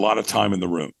spend a lot of time in the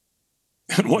room.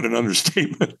 And what an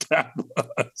understatement that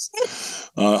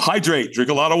was. Hydrate, drink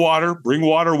a lot of water, bring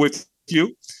water with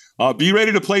you. Be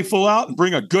ready to play full out and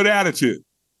bring a good attitude.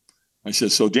 I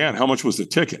said, so Dan, how much was the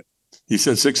ticket? He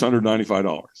said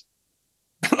 $695.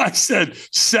 And I said,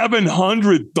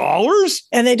 $700?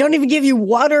 And they don't even give you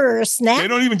water or a snack? They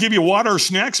don't even give you water or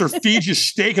snacks or feed you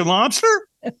steak and lobster?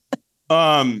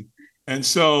 And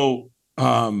so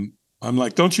I'm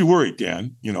like, don't you worry,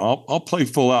 Dan. I'll play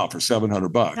full out for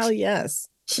 $700. Hell yes.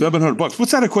 $700.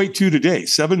 What's that equate to today?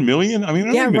 7 million? I mean,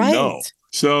 I don't even know.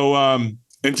 So, and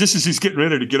just as he's getting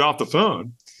ready to get off the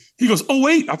phone, he goes, oh,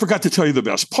 wait, I forgot to tell you the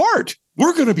best part.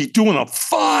 We're going to be doing a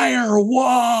fire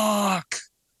walk.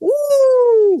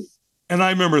 Woo! And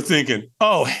I remember thinking,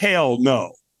 oh, hell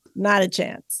no. Not a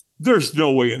chance. There's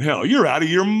no way in hell. You're out of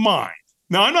your mind.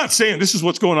 Now, I'm not saying this is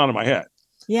what's going on in my head.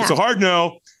 Yeah. It's a hard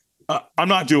no. I'm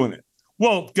not doing it.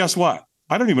 Well, guess what?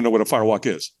 I don't even know what a fire walk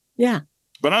is. Yeah.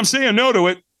 But I'm saying no to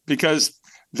it because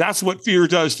that's what fear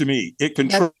does to me. It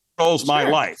controls my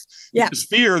life. Yeah. Because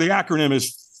fear, the acronym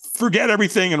is forget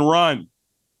everything and run.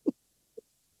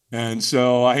 And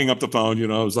so I hang up the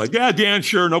phone, I was like, yeah, Dan,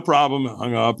 sure, no problem. I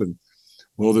hung up. And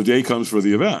well, the day comes for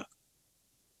the event.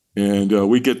 And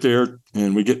we get there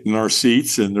and we get in our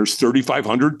seats, and there's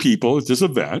 3,500 people at this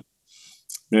event.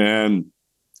 And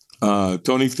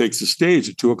Tony takes the stage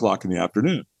at 2:00 in the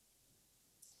afternoon.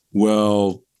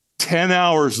 Well, 10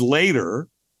 hours later,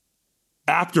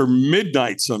 after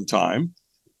midnight sometime,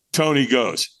 Tony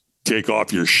goes, take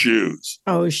off your shoes.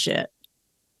 Oh, shit.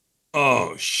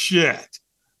 Oh, shit.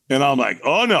 And I'm like,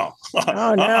 oh, no.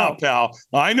 Oh, no. Pal.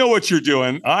 I know what you're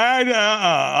doing.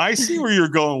 I see where you're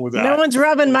going with that. No one's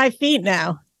rubbing my feet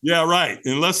now. Yeah, right.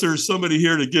 Unless there's somebody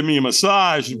here to give me a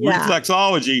massage,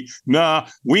 reflexology. Nah,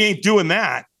 we ain't doing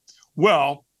that.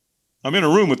 Well, I'm in a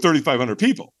room with 3,500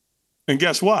 people. And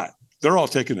guess what? They're all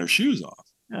taking their shoes off.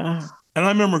 And I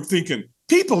remember thinking,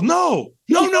 people, no,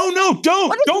 don't go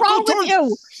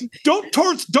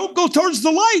towards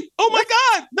the light. Oh my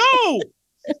God, no.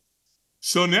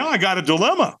 So now I got a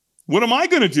dilemma. What am I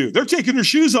going to do? They're taking their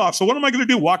shoes off. So what am I going to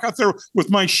do? Walk out there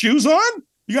with my shoes on?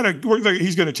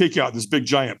 He's going to take you out this big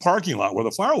giant parking lot where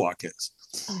the Firewalk is.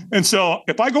 And so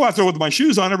if I go out there with my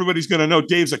shoes on, everybody's going to know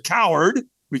Dave's a coward.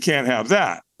 We can't have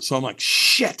that. So I'm like,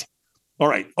 shit. All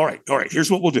right. Here's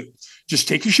what we'll do. Just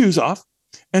take your shoes off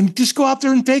and just go out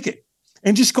there and fake it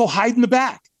and just go hide in the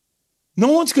back.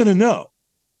 No one's going to know.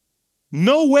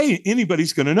 No way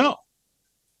anybody's going to know.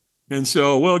 And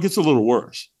so, well, it gets a little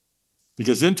worse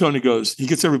because then Tony goes, he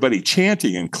gets everybody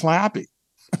chanting and clapping.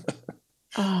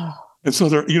 And so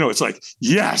they're, it's like,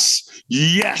 yes,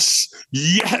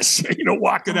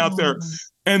 walking out there.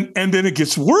 And then it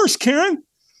gets worse, Karen.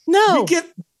 No.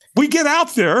 We get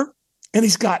out there and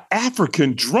he's got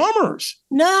African drummers.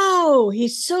 No,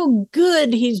 he's so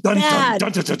good. He's bad.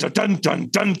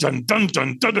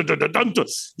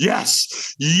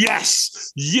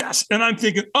 Yes. And I'm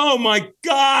thinking, oh my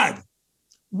God,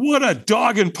 what a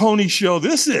dog and pony show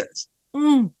this is.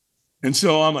 And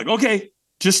so I'm like, okay,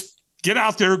 just get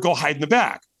out there, go hide in the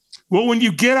back. Well, when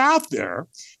you get out there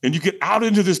and you get out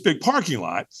into this big parking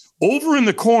lot, over in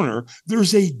the corner,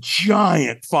 there's a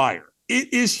giant fire.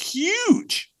 It is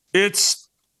huge. It's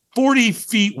 40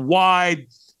 feet wide,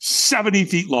 70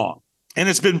 feet long, and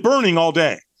it's been burning all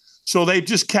day. So they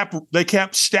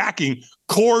kept stacking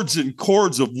cords and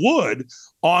cords of wood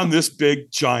on this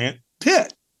big giant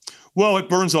pit. Well, it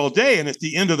burns all day, and at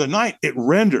the end of the night, it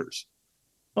renders.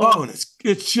 And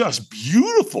it's just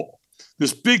beautiful.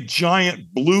 This big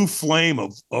giant blue flame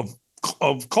of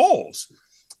coals.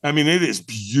 I mean, it is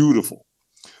beautiful.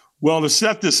 Well, to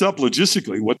set this up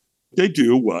logistically, what they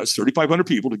do was 3,500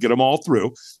 people to get them all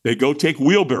through. They go take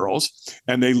wheelbarrows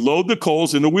and they load the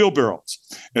coals into wheelbarrows.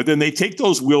 And then they take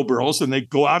those wheelbarrows and they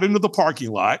go out into the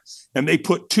parking lot and they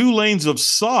put 2 lanes of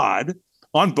sod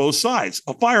on both sides,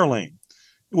 a fire lane,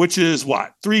 which is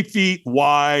 3 feet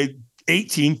wide,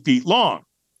 18 feet long.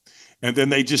 And then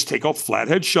they just take a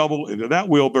flathead shovel into that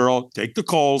wheelbarrow, take the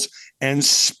coals and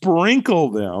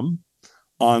sprinkle them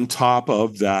on top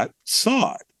of that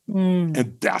sod.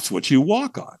 And that's what you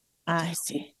walk on. I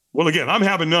see. Well, again, I'm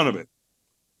having none of it.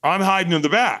 I'm hiding in the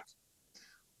back.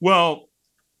 Well,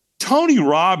 Tony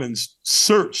Robbins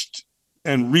searched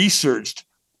and researched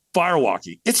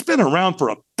firewalking. It's been around for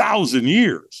 1,000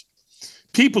 years.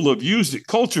 People have used it,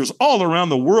 cultures all around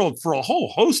the world for a whole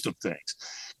host of things.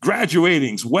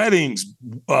 Graduatings, weddings,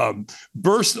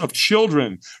 births of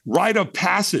children, rite of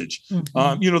passage.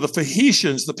 The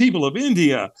Tahitians, the people of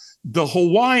India, the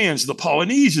Hawaiians, the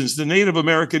Polynesians, the Native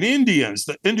American Indians,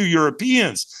 the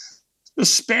Indo-Europeans, the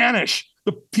Spanish,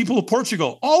 the people of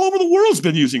Portugal, all over the world's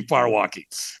been using firewalking.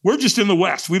 We're just in the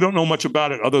West. We don't know much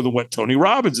about it other than what Tony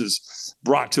Robbins has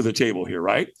brought to the table here,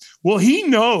 right? Well, he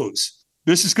knows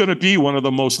this is going to be one of the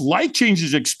most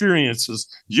life-changing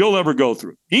experiences you'll ever go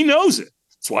through. He knows it.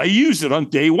 That's why he used it on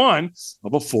day 1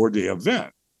 of a 4-day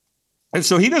event. And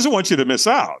so he doesn't want you to miss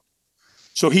out.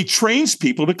 So he trains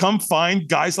people to come find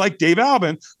guys like Dave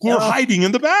Albin who are hiding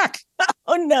in the back.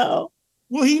 Oh, no.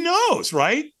 Well, he knows,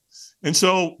 right? And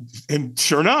so, and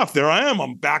sure enough, there I am.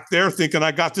 I'm back there thinking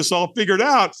I got this all figured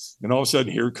out. And all of a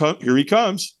sudden, here he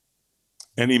comes.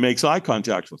 And he makes eye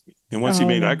contact with me. And once he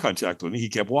made eye contact with me, he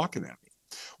kept walking at me.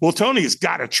 Well, Tony has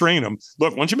got to train him.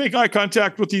 Look, once you make eye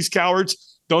contact with these cowards,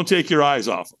 don't take your eyes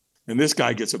off them. And this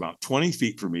guy gets about 20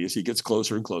 feet from me as he gets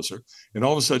closer and closer. And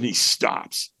all of a sudden he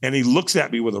stops and he looks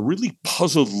at me with a really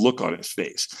puzzled look on his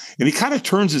face. And he kind of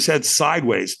turns his head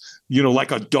sideways,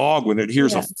 like a dog when it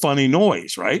hears a funny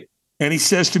noise, right? And he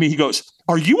says to me, he goes,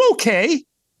 "Are you okay?"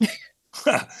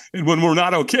 And when we're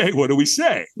not okay, what do we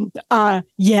say?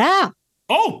 Yeah.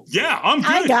 Oh, yeah, I'm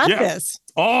good. I got this.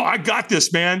 Oh, I got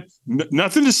this, man.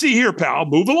 Nothing to see here, pal.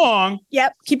 Move along.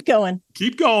 Yep. Keep going.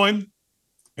 Keep going.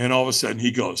 And all of a sudden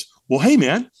he goes, well, hey,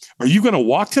 man, are you going to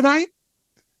walk tonight?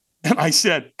 And I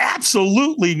said,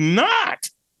 absolutely not.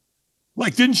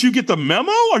 Like, didn't you get the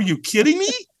memo? Are you kidding me?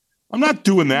 I'm not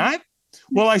doing that.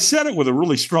 Well, I said it with a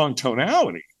really strong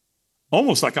tonality,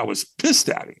 almost like I was pissed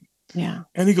at him. Yeah.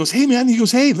 And he goes, hey, man,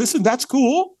 hey, listen, that's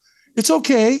cool. It's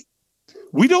okay.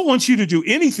 We don't want you to do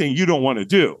anything you don't want to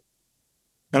do.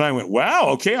 And I went, wow,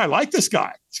 okay, I like this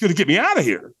guy. He's going to get me out of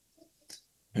here.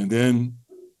 And then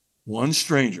one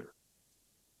stranger,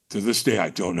 to this day, I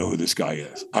don't know who this guy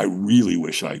is. I really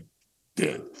wish I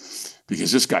did,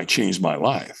 because this guy changed my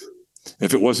life.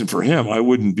 If it wasn't for him, I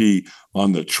wouldn't be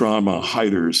on the Trauma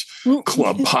Hiders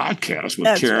Club podcast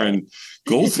with Karen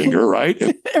Goldfinger, right?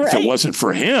 If it wasn't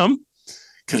for him,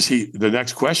 because the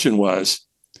next question was,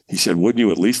 he said, wouldn't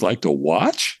you at least like to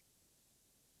watch?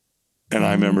 And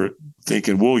I remember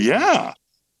thinking, well, yeah,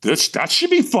 that should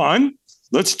be fun.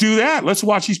 Let's do that. Let's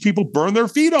watch these people burn their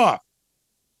feet off.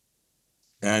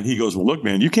 And he goes, well, look,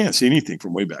 man, you can't see anything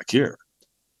from way back here.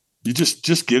 You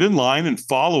just get in line and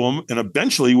follow them. And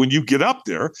eventually, when you get up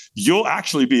there, you'll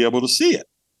actually be able to see it.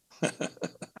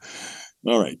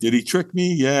 All right. Did he trick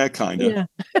me? Yeah, kind of.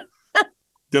 Yeah.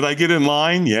 Did I get in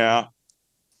line? Yeah.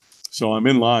 So I'm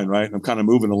in line, right? And I'm kind of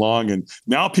moving along. And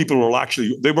now people are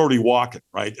they're already walking,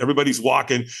 right? Everybody's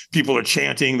walking. People are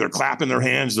chanting. They're clapping their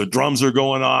hands. The drums are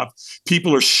going off.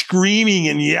 People are screaming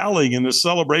and yelling in the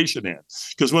celebration end.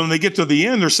 Because when they get to the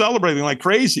end, they're celebrating like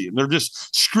crazy. And they're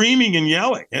just screaming and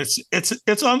yelling. It's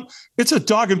a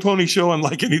dog and pony show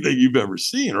unlike anything you've ever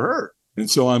seen or heard. And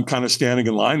so I'm kind of standing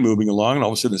in line, moving along. And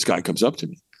all of a sudden, this guy comes up to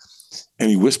me and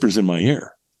he whispers in my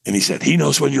ear. And he said, he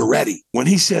knows when you're ready. When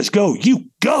he says go, you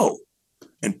go.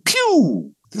 And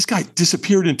pew, this guy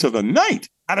disappeared into the night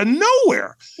out of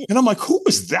nowhere. And I'm like, who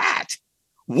was that?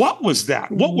 What was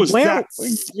that? What was that?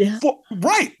 Yeah.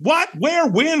 Right. What, where,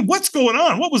 when, what's going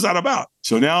on? What was that about?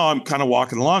 So now I'm kind of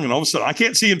walking along and all of a sudden I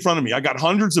can't see in front of me. I got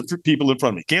hundreds of people in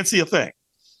front of me. Can't see a thing.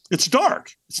 It's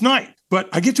dark. It's night. But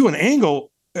I get to an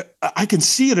angle. I can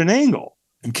see at an angle.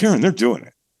 And Karen, they're doing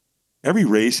it. Every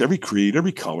race, every creed,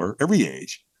 every color, every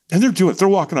age. And they're doing it. They're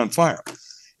walking on fire.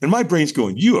 And my brain's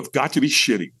going, you have got to be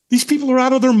shitting. These people are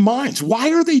out of their minds.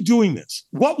 Why are they doing this?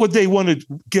 What would they want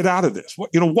to get out of this?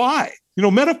 Why?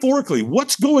 Metaphorically,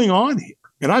 what's going on here?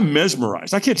 And I'm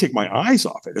mesmerized. I can't take my eyes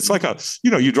off it. It's like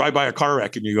you drive by a car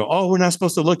wreck and you go, oh, we're not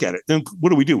supposed to look at it. Then what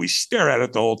do? We stare at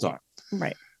it the whole time.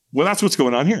 Right. Well, that's what's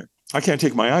going on here. I can't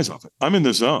take my eyes off it. I'm in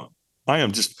the zone. I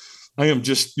am just,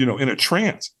 in a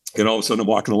trance. And all of a sudden I'm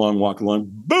walking along,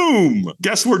 boom.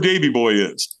 Guess where Davey Boy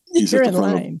is? He's You're in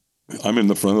line. I'm in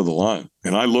the front of the line.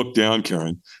 And I look down,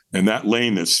 Karen, and that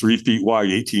lane that's 3 feet wide,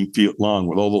 18 feet long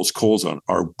with all those coals on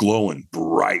are glowing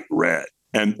bright red.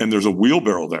 And there's a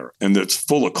wheelbarrow there and it's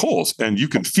full of coals and you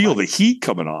can feel the heat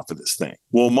coming off of this thing.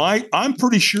 Well, I'm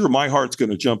pretty sure my heart's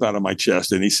going to jump out of my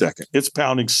chest any second. It's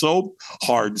pounding so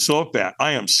hard, so fast.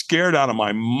 I am scared out of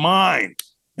my mind.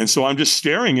 And so I'm just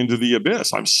staring into the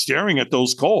abyss. I'm staring at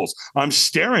those coals. I'm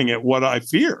staring at what I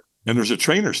fear. And there's a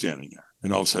trainer standing there.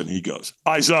 And all of a sudden he goes,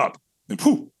 eyes up. And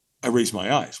poof, I raise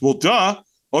my eyes. Well, duh.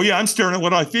 Oh, yeah, I'm staring at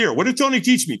what I fear. What did Tony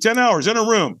teach me? 10 hours in a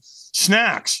room.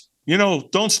 Snacks.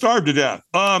 Don't starve to death.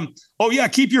 Oh, yeah,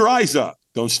 keep your eyes up.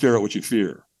 Don't stare at what you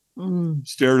fear.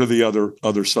 Stare to the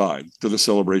other side, to the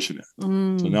celebration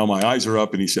end. So now my eyes are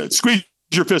up and he said, squeeze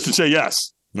your fist and say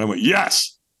yes. And I went,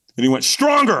 yes. And he went,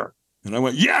 stronger. And I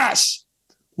went, yes.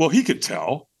 Well, he could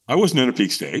tell I wasn't in a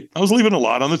peak state. I was leaving a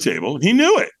lot on the table. And he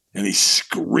knew it. And he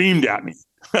screamed at me.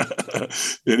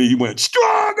 And he went,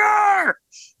 stronger.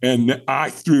 And I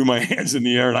threw my hands in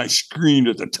the air and I screamed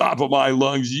at the top of my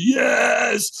lungs,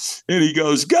 yes. And he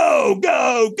goes, go,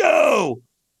 go, go.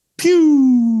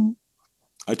 Pew.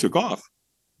 I took off.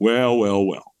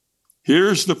 Well.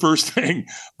 Here's the first thing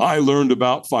I learned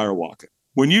about firewalking.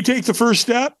 When you take the first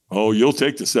step, you'll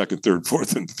take the second, third,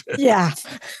 fourth, and fifth. Yeah.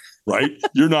 Right?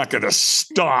 You're not going to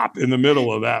stop in the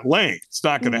middle of that lane. It's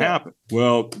not going to happen.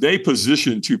 Well, they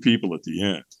position two people at the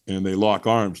end and they lock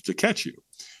arms to catch you.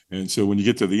 And so when you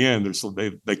get to the end,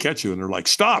 they catch you and they're like,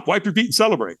 stop, wipe your feet and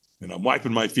celebrate. And I'm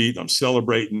wiping my feet and I'm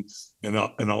celebrating. And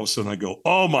all of a sudden I go,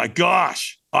 oh my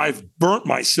gosh, I've burnt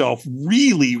myself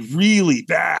really, really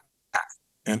bad.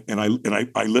 And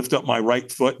I lift up my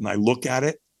right foot and I look at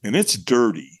it and it's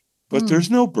dirty, but there's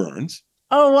no burns.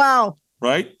 Oh, wow.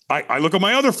 Right? I look at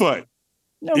my other foot.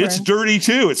 It's dirty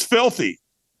too. It's filthy,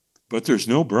 but there's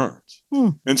no burns.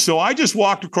 And so I just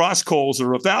walked across coals that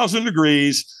are 1,000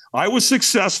 degrees. I was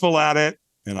successful at it,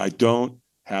 and I don't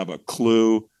have a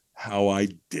clue how I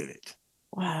did it.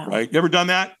 Wow. Right? You ever done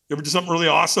that? You ever did something really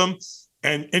awesome?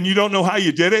 and you don't know how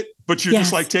you did it, but you're Yes.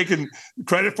 just like taking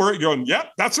credit for it. You're going,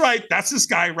 yep, that's right. That's this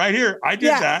guy right here. I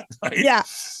did that. Right? Yeah.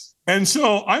 And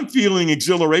so I'm feeling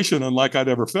exhilaration unlike I'd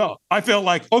ever felt. I felt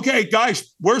like, okay,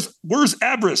 guys, where's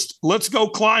Everest? Let's go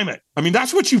climb it. I mean,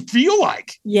 that's what you feel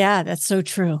like. Yeah, that's so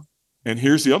true. And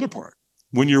here's the other part.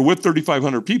 When you're with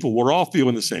 3,500 people, we're all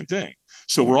feeling the same thing.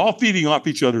 So we're all feeding off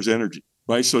each other's energy,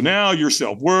 right? So now your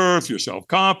self-worth, your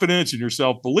self-confidence, and your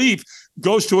self-belief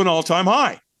goes to an all-time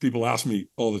high. People ask me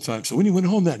all the time, so when you went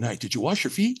home that night, did you wash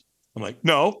your feet? I'm like,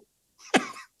 no.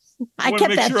 I want to kept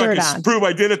make that sure I dirt can on. prove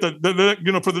I did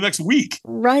it for the next week.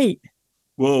 Right.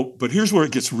 Well, but here's where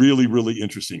it gets really, really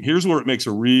interesting. Here's where it makes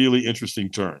a really interesting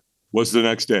turn. Was the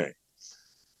next day.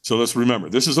 So let's remember,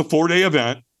 this is a 4-day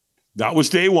event. That was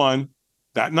day one.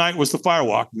 That night was the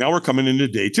Firewalk. Now we're coming into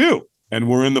day two. And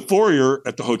we're in the foyer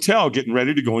at the hotel getting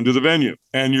ready to go into the venue.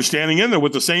 And you're standing in there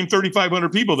with the same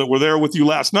 3,500 people that were there with you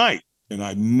last night. And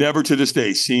I've never to this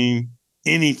day seen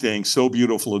anything so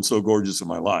beautiful and so gorgeous in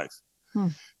my life.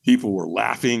 People were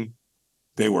laughing.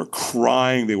 They were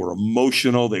crying. They were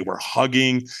emotional. They were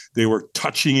hugging. They were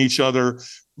touching each other.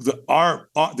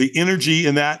 The energy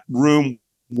in that room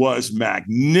was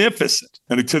magnificent.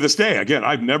 And to this day, again,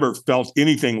 I've never felt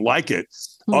anything like it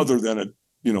other than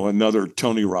another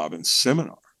Tony Robbins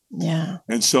seminar. Yeah.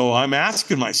 And so I'm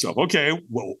asking myself, okay,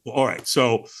 well, all right.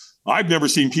 So I've never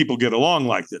seen people get along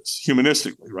like this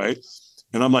humanistically, right?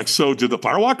 And I'm like, so did the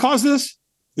Firewalk cause this?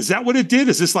 Is that what it did?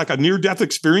 Is this like a near-death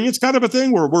experience kind of a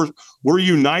thing where we're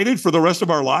united for the rest of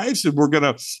our lives and we're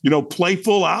going to, play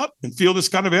full out and feel this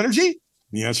kind of energy? And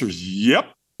the answer is yep.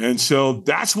 And so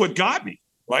that's what got me,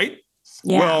 right?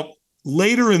 Yeah. Well,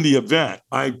 later in the event,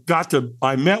 I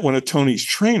met one of Tony's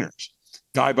trainers, a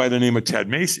guy by the name of Ted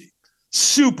Macy.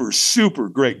 Super, super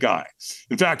great guy.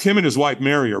 In fact, him and his wife,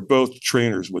 Mary, are both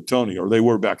trainers with Tony, or they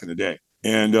were back in the day.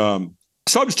 And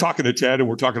so I was talking to Ted and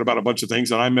we're talking about a bunch of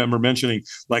things. And I remember mentioning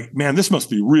like, man, this must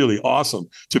be really awesome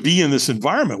to be in this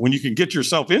environment when you can get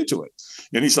yourself into it.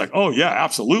 And he's like, oh, yeah,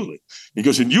 absolutely. He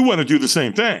goes, and you want to do the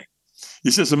same thing.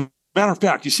 He says, as a matter of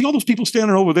fact, you see all those people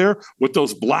standing over there with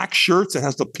those black shirts that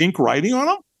has the pink writing on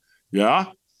them? Yeah.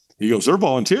 He goes, they're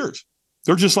volunteers.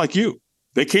 They're just like you.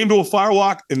 They came to a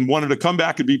Firewalk and wanted to come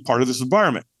back and be part of this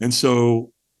environment. And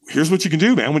so here's what you can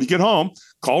do, man. When you get home,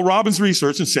 call Robbins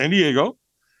Research in San Diego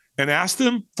and ask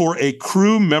them for a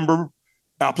crew member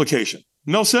application.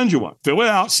 And they'll send you one. Fill it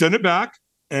out, send it back,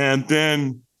 and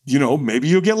then, maybe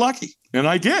you'll get lucky. And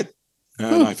I did.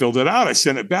 And I filled it out. I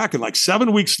sent it back. And like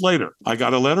 7 weeks later, I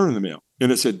got a letter in the mail.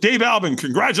 And it said, Dave Albin,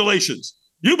 congratulations.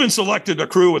 You've been selected to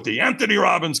crew with the Anthony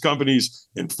Robbins Companies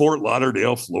in Fort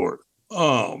Lauderdale, Florida.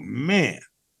 Oh, man.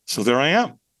 So there I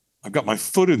am. I've got my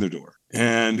foot in the door.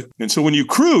 And so when you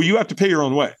crew, you have to pay your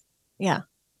own way. Yeah.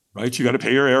 Right? You got to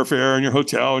pay your airfare and your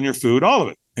hotel and your food, all of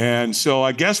it. And so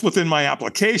I guess within my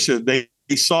application, they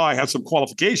saw I had some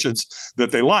qualifications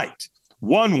that they liked.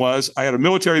 One was I had a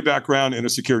military background and a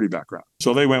security background.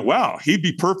 So they went, wow, he'd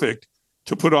be perfect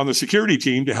to put on the security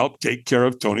team to help take care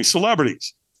of Tony's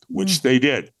celebrities, which they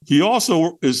did. He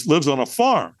also lives on a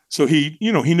farm. So he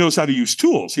knows how to use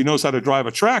tools. He knows how to drive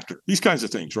a tractor, these kinds of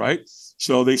things, right?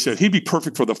 So they said he'd be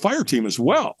perfect for the fire team as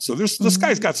well. So this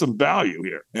guy's got some value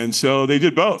here. And so they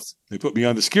did both. They put me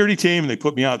on the security team and they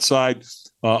put me outside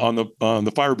on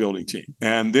the fire building team.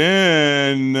 And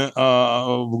then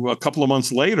a few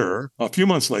months later,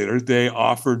 they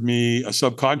offered me a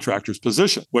subcontractor's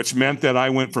position, which meant that I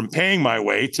went from paying my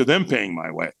way to them paying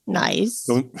my way. Nice.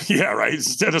 So, yeah, right.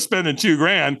 Instead of spending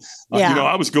 $2,000,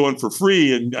 I was going for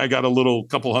free and I got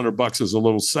couple $100 as a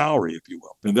little salary, if you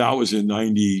will. And that was in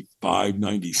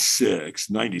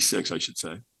 96, I should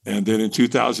say. And then in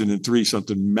 2003,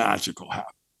 something magical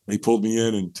happened. They pulled me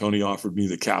in and Tony offered me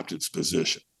the captain's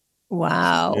position.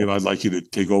 Wow. Dave, I'd like you to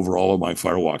take over all of my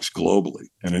Firewalks globally.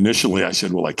 And initially I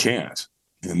said, well, I can't.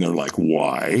 And they're like,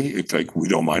 why? If we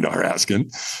don't mind our asking.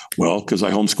 Well, because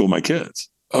I homeschool my kids.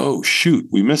 Oh, shoot,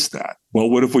 we missed that. Well,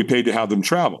 what if we paid to have them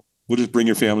travel? We'll just bring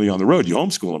your family on the road. You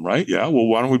homeschool them, right? Yeah. Well,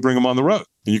 why don't we bring them on the road?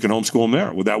 And you can homeschool them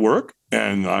there. Would that work?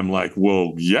 And I'm like,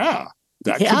 well, yeah,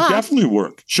 that could definitely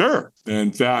work. Sure.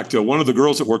 In fact, one of the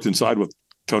girls that worked inside with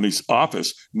Tony's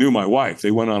office knew my wife.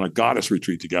 They went on a goddess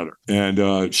retreat together.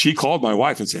 And she called my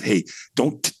wife and said, hey,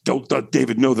 don't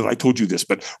David know that I told you this.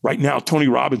 But right now, Tony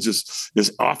Robbins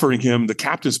is offering him the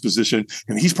captain's position,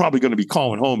 and he's probably going to be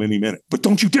calling home any minute. But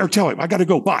don't you dare tell him. I got to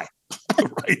go. Bye.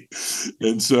 Right.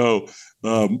 And so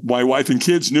my wife and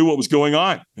kids knew what was going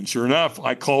on. And sure enough,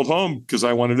 I called home because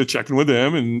I wanted to check in with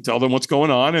them and tell them what's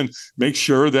going on and make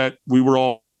sure that we were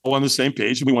all on the same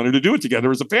page and we wanted to do it together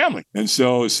as a family. And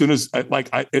so as soon as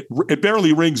it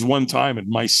barely rings one time and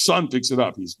my son picks it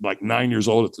up. He's like 9 years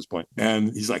old at this point.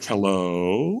 And he's like,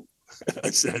 hello.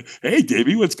 I said, hey,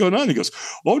 Davey, what's going on? He goes,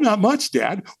 oh, not much,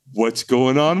 Dad. What's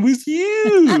going on with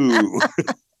you?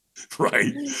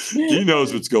 Right. He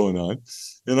knows what's going on.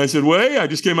 And I said, well, hey, I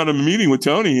just came out of a meeting with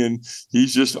Tony and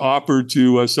he's just offered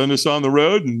to send us on the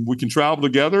road and we can travel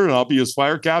together and I'll be his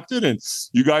fire captain and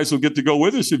you guys will get to go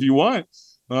with us if you want.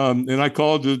 And I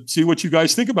called to see what you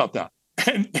guys think about that.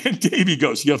 And Davey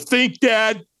goes, you think,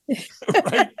 Dad?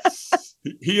 Right.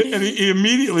 He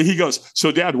immediately, he goes,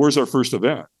 so Dad, where's our first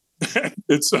event?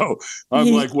 And so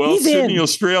I'm like, well, Sydney,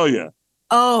 Australia.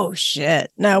 Oh,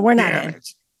 shit. No, we're not in.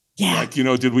 Yeah. Like,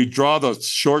 did we draw the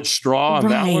short straw on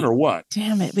that one or what?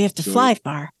 Damn it. We have to fly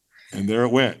far. And there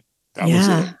it went. That was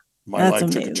it. My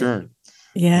life took a turn.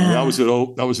 Yeah. That was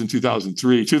in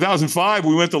 2003. 2005,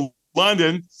 we went to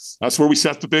London. That's where we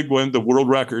set the big one, the world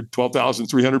record,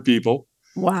 12,300 people.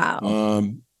 Wow.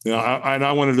 And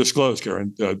I want to disclose,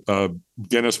 Karen,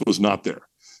 Guinness was not there.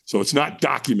 So it's not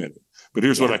documented. But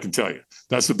here's what I can tell you.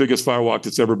 That's the biggest firewalk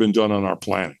that's ever been done on our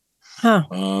planet. Huh.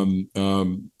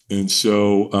 And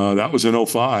so that was in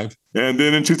 2005. And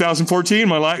then in 2014,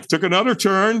 my life took another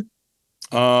turn.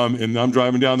 And I'm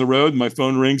driving down the road and my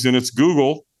phone rings and it's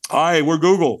Google. Hi, we're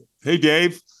Google. Hey,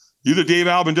 Dave, you the Dave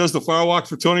Albin does the firewalk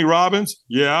for Tony Robbins?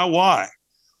 Yeah, why?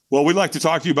 Well, we'd like to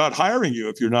talk to you about hiring you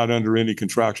if you're not under any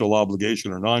contractual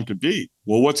obligation or non-compete.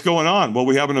 Well, what's going on? Well,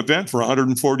 we have an event for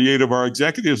 148 of our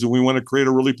executives and we want to create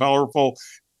a really powerful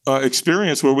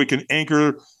experience where we can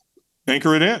anchor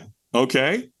it in.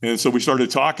 Okay. And so we started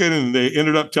talking and they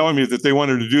ended up telling me that they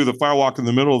wanted to do the firewalk in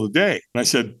the middle of the day. And I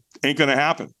said, ain't going to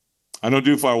happen. I don't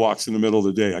do firewalks in the middle of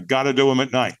the day. I got to do them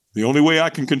at night. The only way I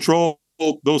can control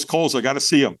those calls, I got to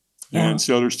see them. Yeah. And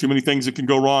so there's too many things that can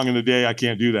go wrong in the day. I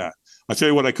can't do that. I'll tell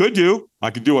you what I could do.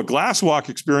 I could do a glass walk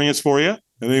experience for you.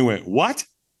 And they went, what?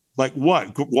 Like what?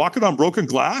 Walking on broken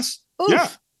glass? Oof. Yeah,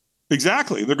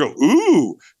 exactly. They go,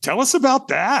 ooh, tell us about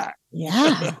that.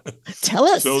 Yeah, tell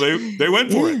us. So they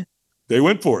went for it. They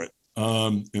went for it.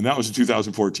 And that was in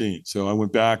 2014. So I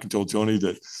went back and told Tony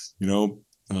that,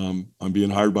 I'm being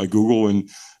hired by Google and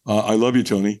I love you,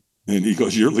 Tony. And he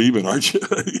goes, you're leaving, aren't you?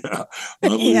 Yeah,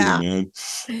 I'm leaving, man.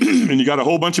 And you got a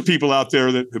whole bunch of people out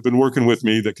there that have been working with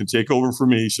me that can take over for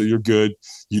me. So you're good.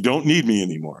 You don't need me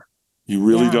anymore. You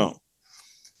really don't.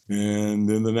 And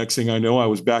then the next thing I know, I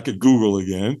was back at Google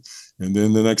again. And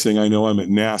then the next thing I know, I'm at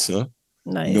NASA,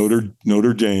 nice.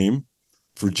 Notre Dame,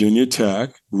 Virginia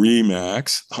Tech,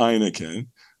 Remax, Heineken,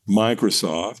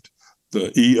 Microsoft,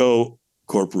 the EO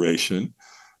Corporation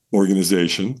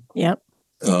organization. Yep.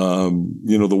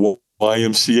 The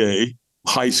YMCA,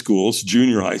 high schools,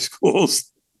 junior high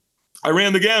schools. I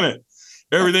ran the gamut.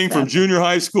 Everything from junior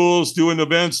high schools doing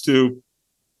events to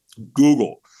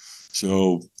Google.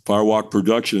 So Firewalk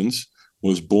Productions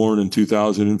was born in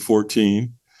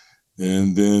 2014.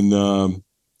 And then,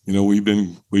 we've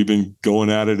been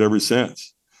going at it ever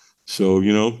since. So,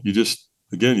 you just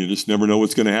never know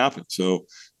what's going to happen. So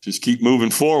just keep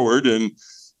moving forward and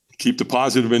keep the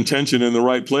positive intention in the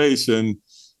right place and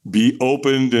be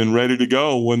opened and ready to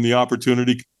go when the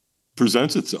opportunity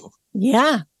presents itself.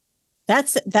 Yeah,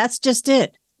 that's just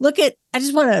it. I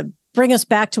just want to bring us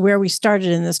back to where we started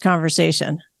in this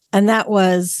conversation. And that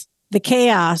was the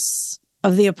chaos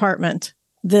of the apartment,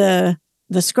 the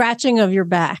scratching of your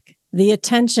back, the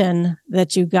attention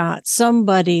that you got,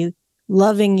 somebody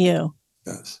loving you,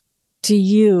 yes, to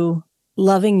you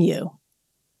loving you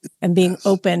and being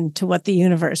open to what the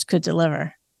universe could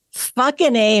deliver.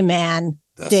 Fucking A, man.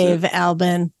 That's Dave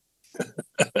Albin.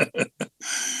 I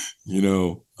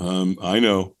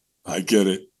know. I get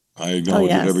it. I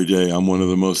acknowledge it every day. I'm one of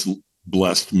the most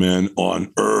blessed men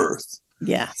on earth.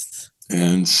 Yes.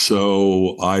 And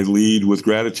so I lead with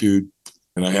gratitude,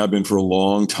 and I have been for a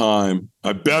long time.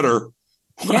 I better.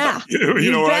 Yeah.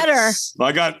 you better.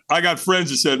 I got friends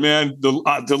that said, man,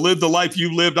 to live the life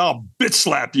you lived, I'll bitch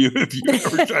slap you if you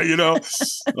ever try,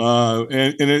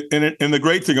 and the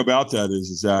great thing about that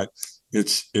is that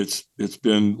it's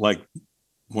been like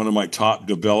one of my top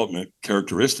development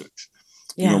characteristics.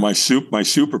 Yeah. My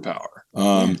superpower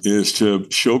is to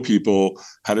show people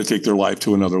how to take their life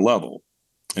to another level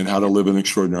and how to live an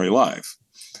extraordinary life.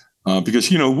 Because,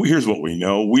 here's what we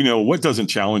know. We know what doesn't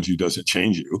challenge you doesn't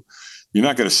change you. You're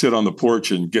not going to sit on the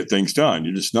porch and get things done.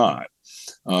 You're just not.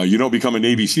 You don't become a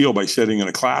Navy SEAL by sitting in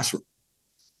a classroom.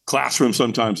 Classroom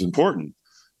sometimes important,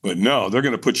 but no, they're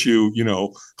going to put you,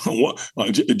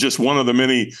 just one of the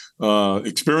many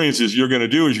experiences you're going to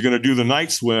do is you're going to do the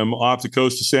night swim off the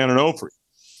coast of San Onofre.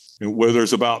 where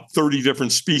there's about 30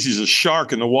 different species of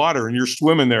shark in the water and you're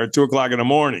swimming there at 2:00 in the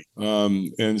morning.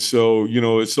 And so,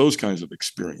 it's those kinds of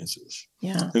experiences.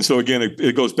 Yeah. And so again,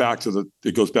 it goes back to the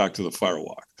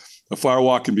firewalk. A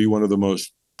firewalk can be one of the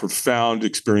most profound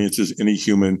experiences any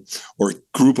human or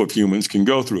group of humans can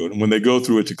go through it. And when they go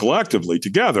through it collectively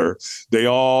together, they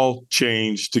all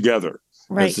change together,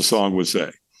 as the song would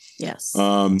say. Yes.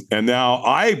 And now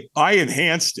I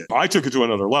enhanced it. I took it to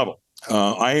another level.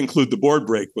 I include the board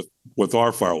break with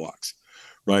our firewalks,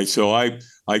 right? So I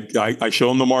show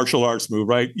them the martial arts move,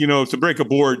 right? To break a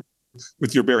board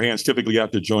with your bare hands, typically you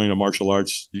have to join a martial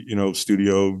arts,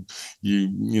 studio.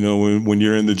 When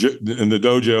you're in the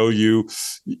dojo,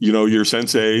 your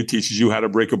sensei teaches you how to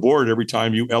break a board every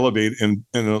time you elevate in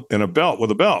a belt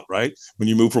with a belt, right? When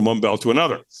you move from one belt to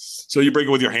another. So you break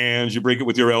it with your hands, you break it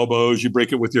with your elbows, you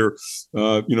break it with your,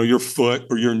 your foot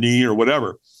or your knee or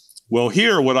whatever. Well,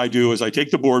 here, what I do is I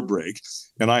take the board break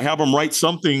and I have them write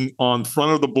something on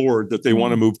front of the board that they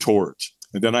want to move towards.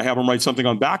 And then I have them write something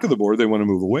on back of the board they want to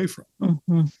move away from.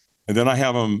 Mm-hmm. And then I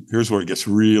have them, here's where it gets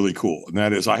really cool. And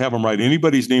that is I have them write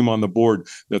anybody's name on the board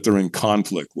that they're in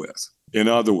conflict with. In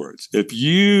other words,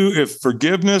 if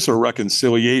forgiveness or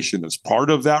reconciliation is part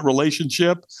of that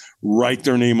relationship, write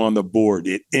their name on the board.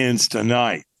 It ends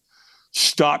tonight.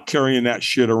 Stop carrying that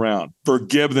shit around.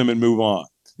 Forgive them and move on.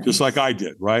 Just like I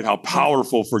did, right? How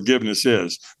powerful forgiveness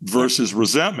is versus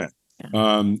resentment.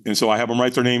 And so I have them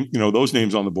write their name, those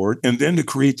names on the board, and then to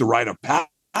create the rite of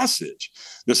passage.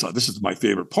 This is my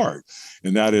favorite part.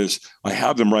 And that is I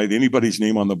have them write anybody's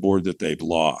name on the board that they've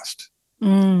lost.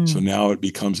 So now it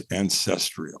becomes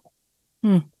ancestral.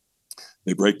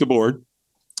 They break the board.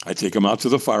 I take them out to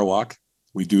the firewalk.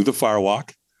 We do the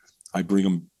firewalk. I bring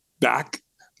them back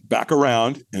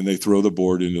around, and they throw the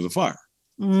board into the fire.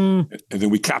 And then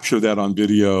we capture that on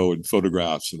video and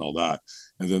photographs and all that.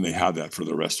 And then they have that for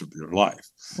the rest of their life.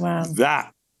 Wow.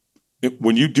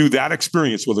 When you do that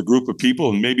experience with a group of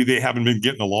people and maybe they haven't been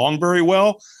getting along very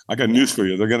well, I got news for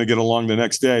you. They're going to get along the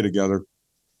next day together.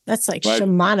 That's like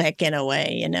shamanic in a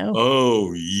way,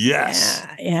 Oh, yes.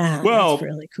 Yeah. Well, that's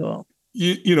really cool.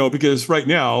 Because right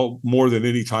now, more than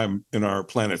any time in our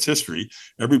planet's history,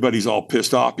 everybody's all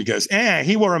pissed off because,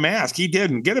 he wore a mask. He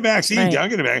didn't get a vaccine. Right. Don't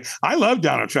get a vaccine. I love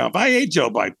Donald Trump. I hate Joe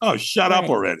Biden. Oh, shut up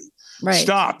already. Right.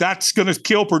 Stop. That's going to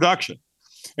kill production.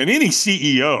 And any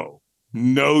CEO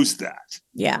knows that.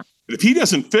 Yeah. If he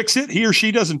doesn't fix it, he or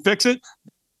she doesn't fix it,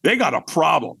 they got a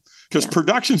problem because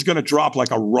production's going to drop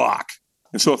like a rock.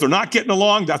 And so if they're not getting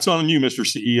along, that's on you, Mr.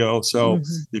 CEO. So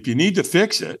if you need to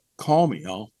fix it, call me.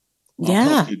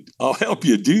 I'll help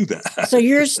you do that. So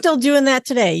you're still doing that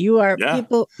today. You are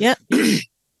people. Yeah.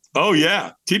 Oh,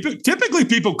 yeah. Typically,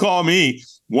 people call me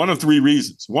one of three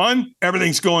reasons. One,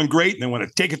 everything's going great and they want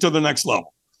to take it to the next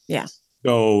level. Yeah.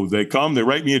 So they come, they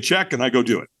write me a check and I go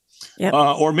do it. Yep.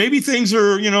 Or maybe things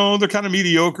are, they're kind of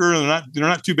mediocre and they're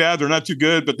not too bad. They're not too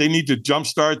good, but they need to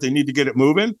jumpstart. They need to get it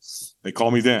moving. They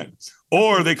call me then.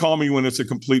 Or they call me when it's a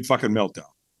complete fucking meltdown.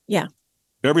 Yeah.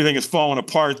 Everything is falling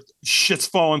apart. Shit's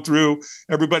falling through.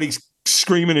 Everybody's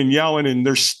screaming and yelling and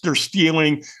they're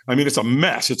stealing. I mean, it's a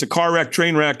mess. It's a car wreck,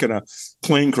 train wreck, and a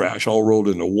plane crash all rolled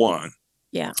into one.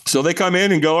 Yeah. So they come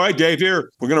in and go, all right, Dave, here,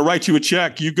 we're going to write you a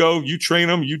check. You go, you train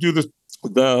them, you do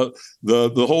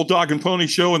the whole dog and pony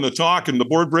show and the talk and the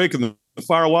board break and the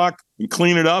firewalk and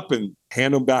clean it up and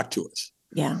hand them back to us.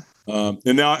 Yeah.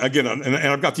 And now again, and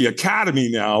I've got the academy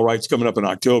now, right? It's coming up in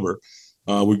October.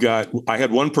 I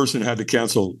had one person had to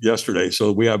cancel yesterday.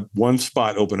 So we have one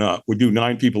spot open up. We do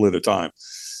 9 people at a time.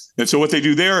 And so what they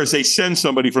do there is they send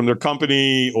somebody from their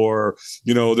company or,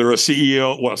 they're a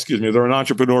CEO, they're an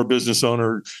entrepreneur, business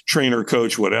owner, trainer,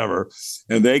 coach, whatever.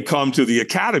 And they come to the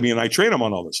academy and I train them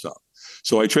on all this stuff.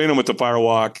 So I train them with the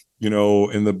firewalk,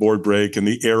 and the board break and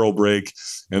the arrow break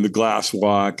and the glass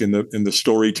walk and the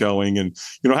storytelling and,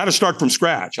 how to start from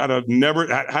scratch, how to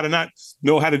not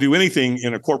know how to do anything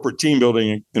in a corporate team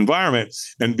building environment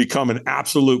and become an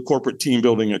absolute corporate team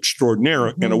building extraordinaire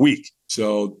in a week.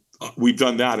 So we've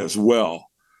done that as well.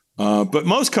 But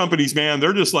most companies, man,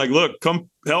 they're just like, look, come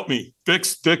help me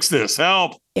fix this,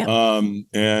 help. Yeah.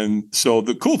 And so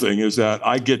the cool thing is that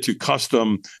I get to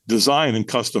custom design and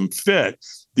custom fit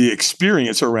the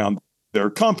experience around their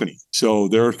company. So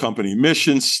their company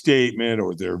mission statement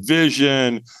or their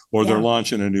vision, or they're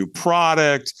launching a new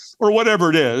product or whatever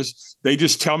it is. They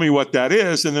just tell me what that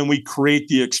is. And then we create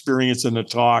the experience and the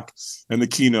talk and the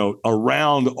keynote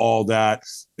around all that.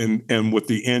 And with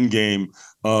the end game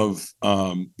of,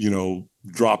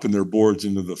 dropping their boards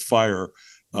into the fire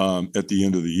at the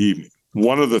end of the evening.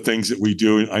 One of the things that we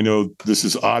do, I know this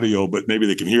is audio, but maybe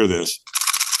they can hear this.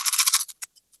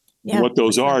 Yeah. And what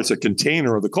those are, it's a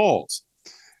container of the calls.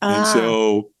 And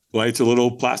so it's a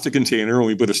little plastic container, and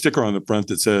we put a sticker on the front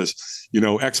that says,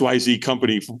 XYZ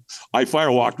company. I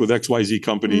firewalked with XYZ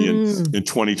company in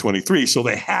 2023. So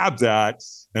they have that,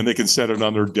 and they can set it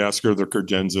on their desk or their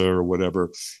credenza or whatever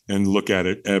and look at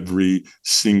it every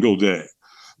single day.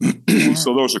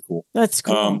 So those are cool. That's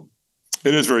cool.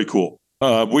 It is very cool.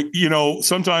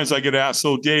 Sometimes I get asked,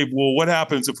 so Dave, well, what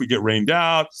happens if we get rained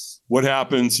out? What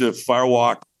happens if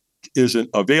Firewalk isn't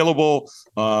available,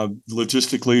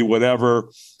 logistically, whatever?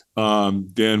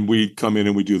 Then we come in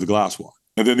and we do the glass walk.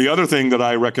 And then the other thing that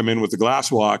I recommend with the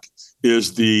glass walk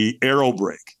is the arrow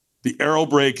break. The arrow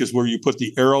break is where you put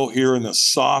the arrow here in the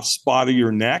soft spot of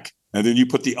your neck, and then you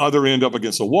put the other end up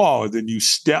against a wall, and then you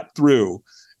step through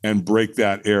and break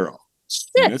that arrow.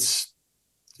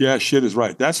 Shit is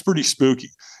right. That's pretty spooky.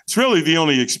 It's really the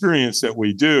only experience that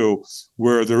we do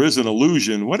where there is an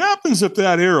illusion. What happens if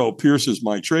that arrow pierces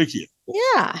my trachea?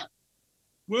 Yeah.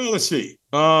 Well, let's see.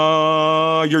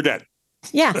 You're dead.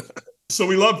 Yeah. So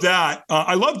we love that.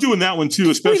 I love doing that one too,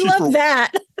 especially for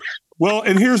that. Well,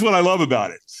 and here's what I love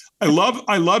about it. I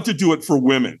love to do it for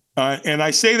women. And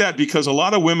I say that because a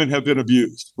lot of women have been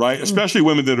abused, right? Especially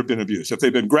women that have been abused. If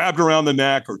they've been grabbed around the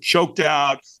neck or choked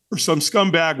out or some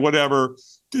scumbag, whatever,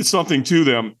 did something to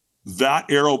them, that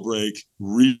arrow break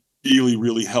really,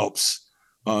 really helps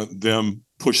them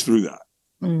push through that.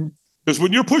 Because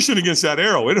when you're pushing against that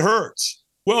arrow, it hurts.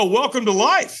 Well, welcome to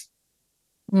life.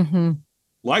 Mm-hmm.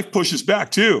 Life pushes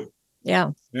back too.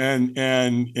 Yeah. And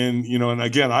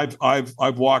again,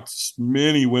 I've walked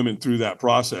many women through that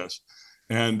process,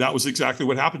 and that was exactly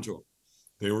what happened to them.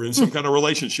 They were in some kind of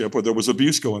relationship where there was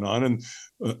abuse going on, and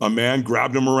a man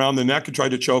grabbed them around the neck and tried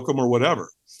to choke them or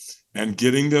whatever. And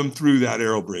getting them through that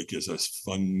arrow break is a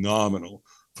phenomenal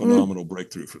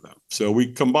breakthrough for them. So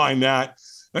we combine that.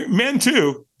 Men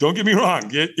too. Don't get me wrong.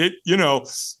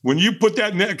 When you put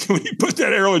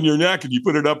that arrow in your neck and you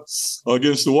put it up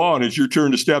against the wall and it's your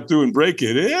turn to step through and break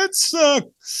it,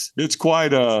 it's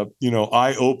quite a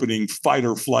eye-opening fight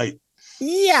or flight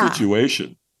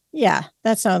situation. Yeah,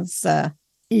 that sounds sounds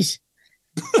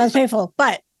painful,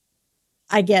 but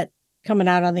I get coming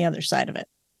out on the other side of it.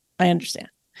 I understand.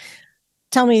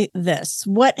 Tell me this: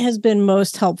 what has been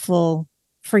most helpful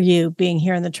for you being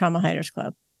here in the Trauma Hiders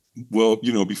Club? Well,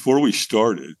 before we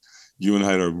started, you and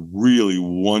I had a really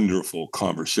wonderful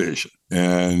conversation.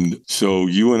 And so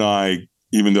you and I,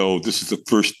 even though this is the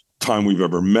first time we've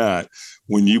ever met,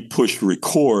 when you pushed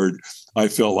record, I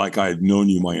felt like I had known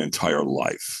you my entire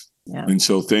life. Yeah. And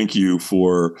so thank you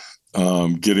for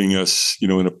getting us,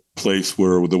 in a place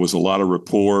where there was a lot of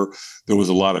rapport, there was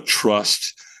a lot of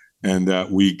trust, and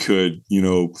that we could,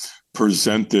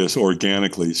 present this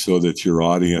organically so that your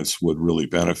audience would really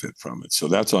benefit from it. So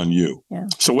that's on you. Yeah.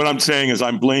 So what I'm saying is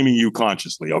I'm blaming you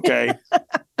consciously. Okay.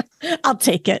 I'll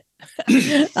take it.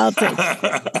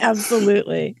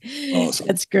 Absolutely. Awesome.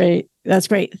 That's great. That's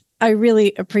great. I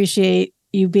really appreciate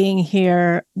you being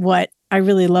here. What I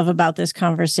really love about this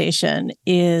conversation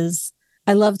is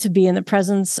I love to be in the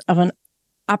presence of an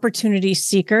opportunity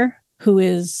seeker who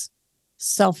is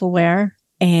self-aware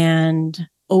and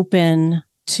open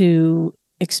to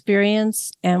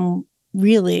experience. And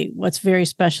really what's very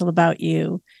special about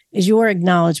you is your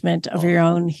acknowledgement of your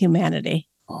own humanity.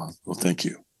 Well, thank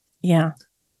you. Yeah.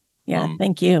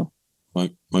 Thank you.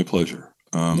 My pleasure.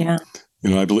 I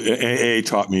believe AA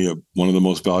taught me one of the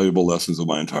most valuable lessons of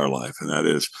my entire life. And that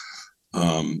is,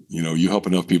 you help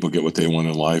enough people get what they want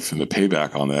in life, and the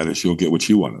payback on that is you'll get what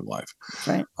you want in life.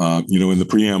 Right. In the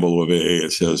preamble of AA,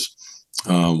 it says,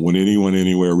 when anyone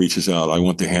anywhere reaches out, I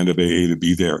want the hand of AA to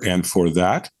be there. And for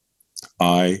that,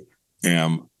 I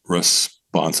am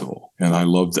responsible. And I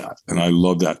love that. And I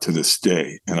love that to this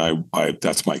day. And I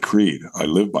that's my creed. I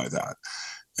live by that.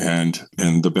 And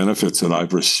the benefits that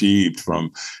I've received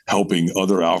from helping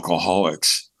other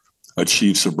alcoholics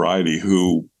achieve sobriety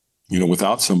who,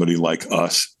 without somebody like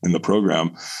us in the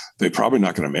program, they're probably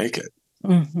not going to make it.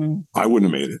 Mm-hmm. I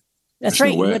wouldn't have made it. That's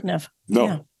right. You wouldn't have. No.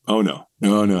 Yeah. Oh, no.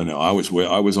 I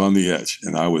was on the edge,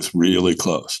 and I was really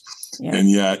close. Yeah. And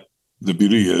yet the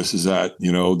beauty is that,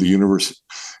 the universe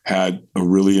had a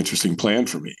really interesting plan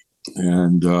for me.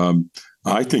 And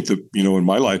I think that, in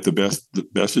my life, the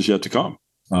best is yet to come.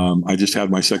 I just had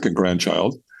my second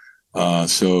grandchild.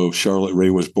 So Charlotte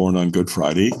Ray was born on Good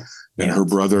Friday, and her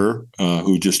brother,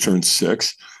 who just turned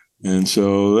 6. And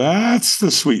so that's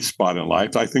the sweet spot in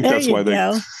life. I think that's why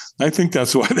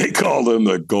they call them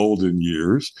the golden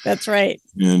years. That's right.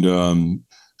 And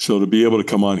so to be able to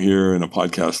come on here in a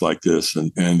podcast like this,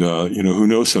 and who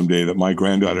knows someday that my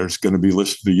granddaughter is going to be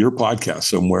listening to your podcast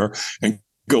somewhere and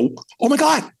go, oh my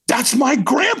God, that's my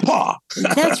grandpa.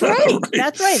 That's right. Right?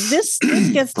 That's right. This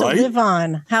gets to Right? live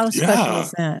on. How special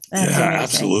is that? That's amazing.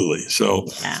 Absolutely. So,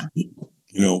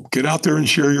 get out there and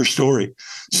share your story.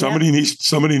 Somebody needs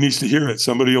to hear it.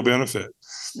 Somebody will benefit.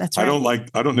 That's right.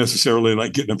 I don't necessarily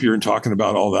like getting up here and talking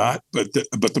about all that, but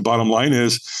the bottom line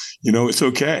is, it's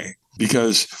okay,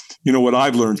 because what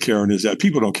I've learned, Karen, is that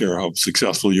people don't care how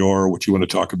successful you are or what you want to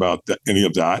talk about, any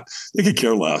of that. They could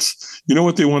care less. You know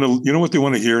what they want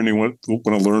to hear, and they want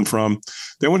to learn from?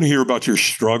 They want to hear about your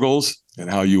struggles and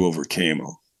how you overcame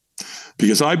them.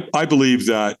 Because I believe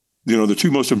that, the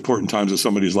two most important times of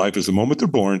somebody's life is the moment they're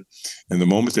born and the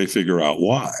moment they figure out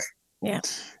why. Yeah.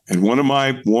 And one of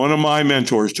my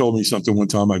mentors told me something one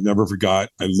time I've never forgot.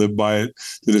 I live by it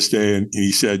to this day. And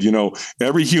he said,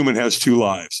 every human has two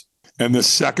lives. And the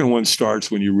second one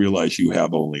starts when you realize you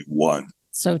have only one.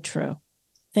 So true.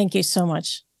 Thank you so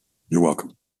much. You're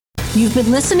welcome. You've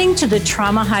been listening to the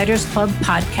Trauma Hiders Club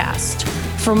podcast.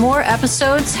 For more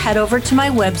episodes, head over to my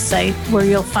website where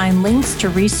you'll find links to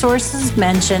resources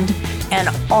mentioned and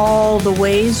all the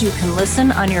ways you can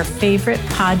listen on your favorite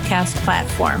podcast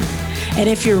platform. And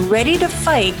if you're ready to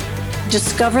fight,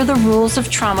 discover the rules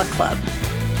of Trauma Club.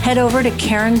 Head over to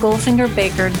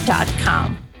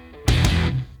KarenGoldfingerBaker.com.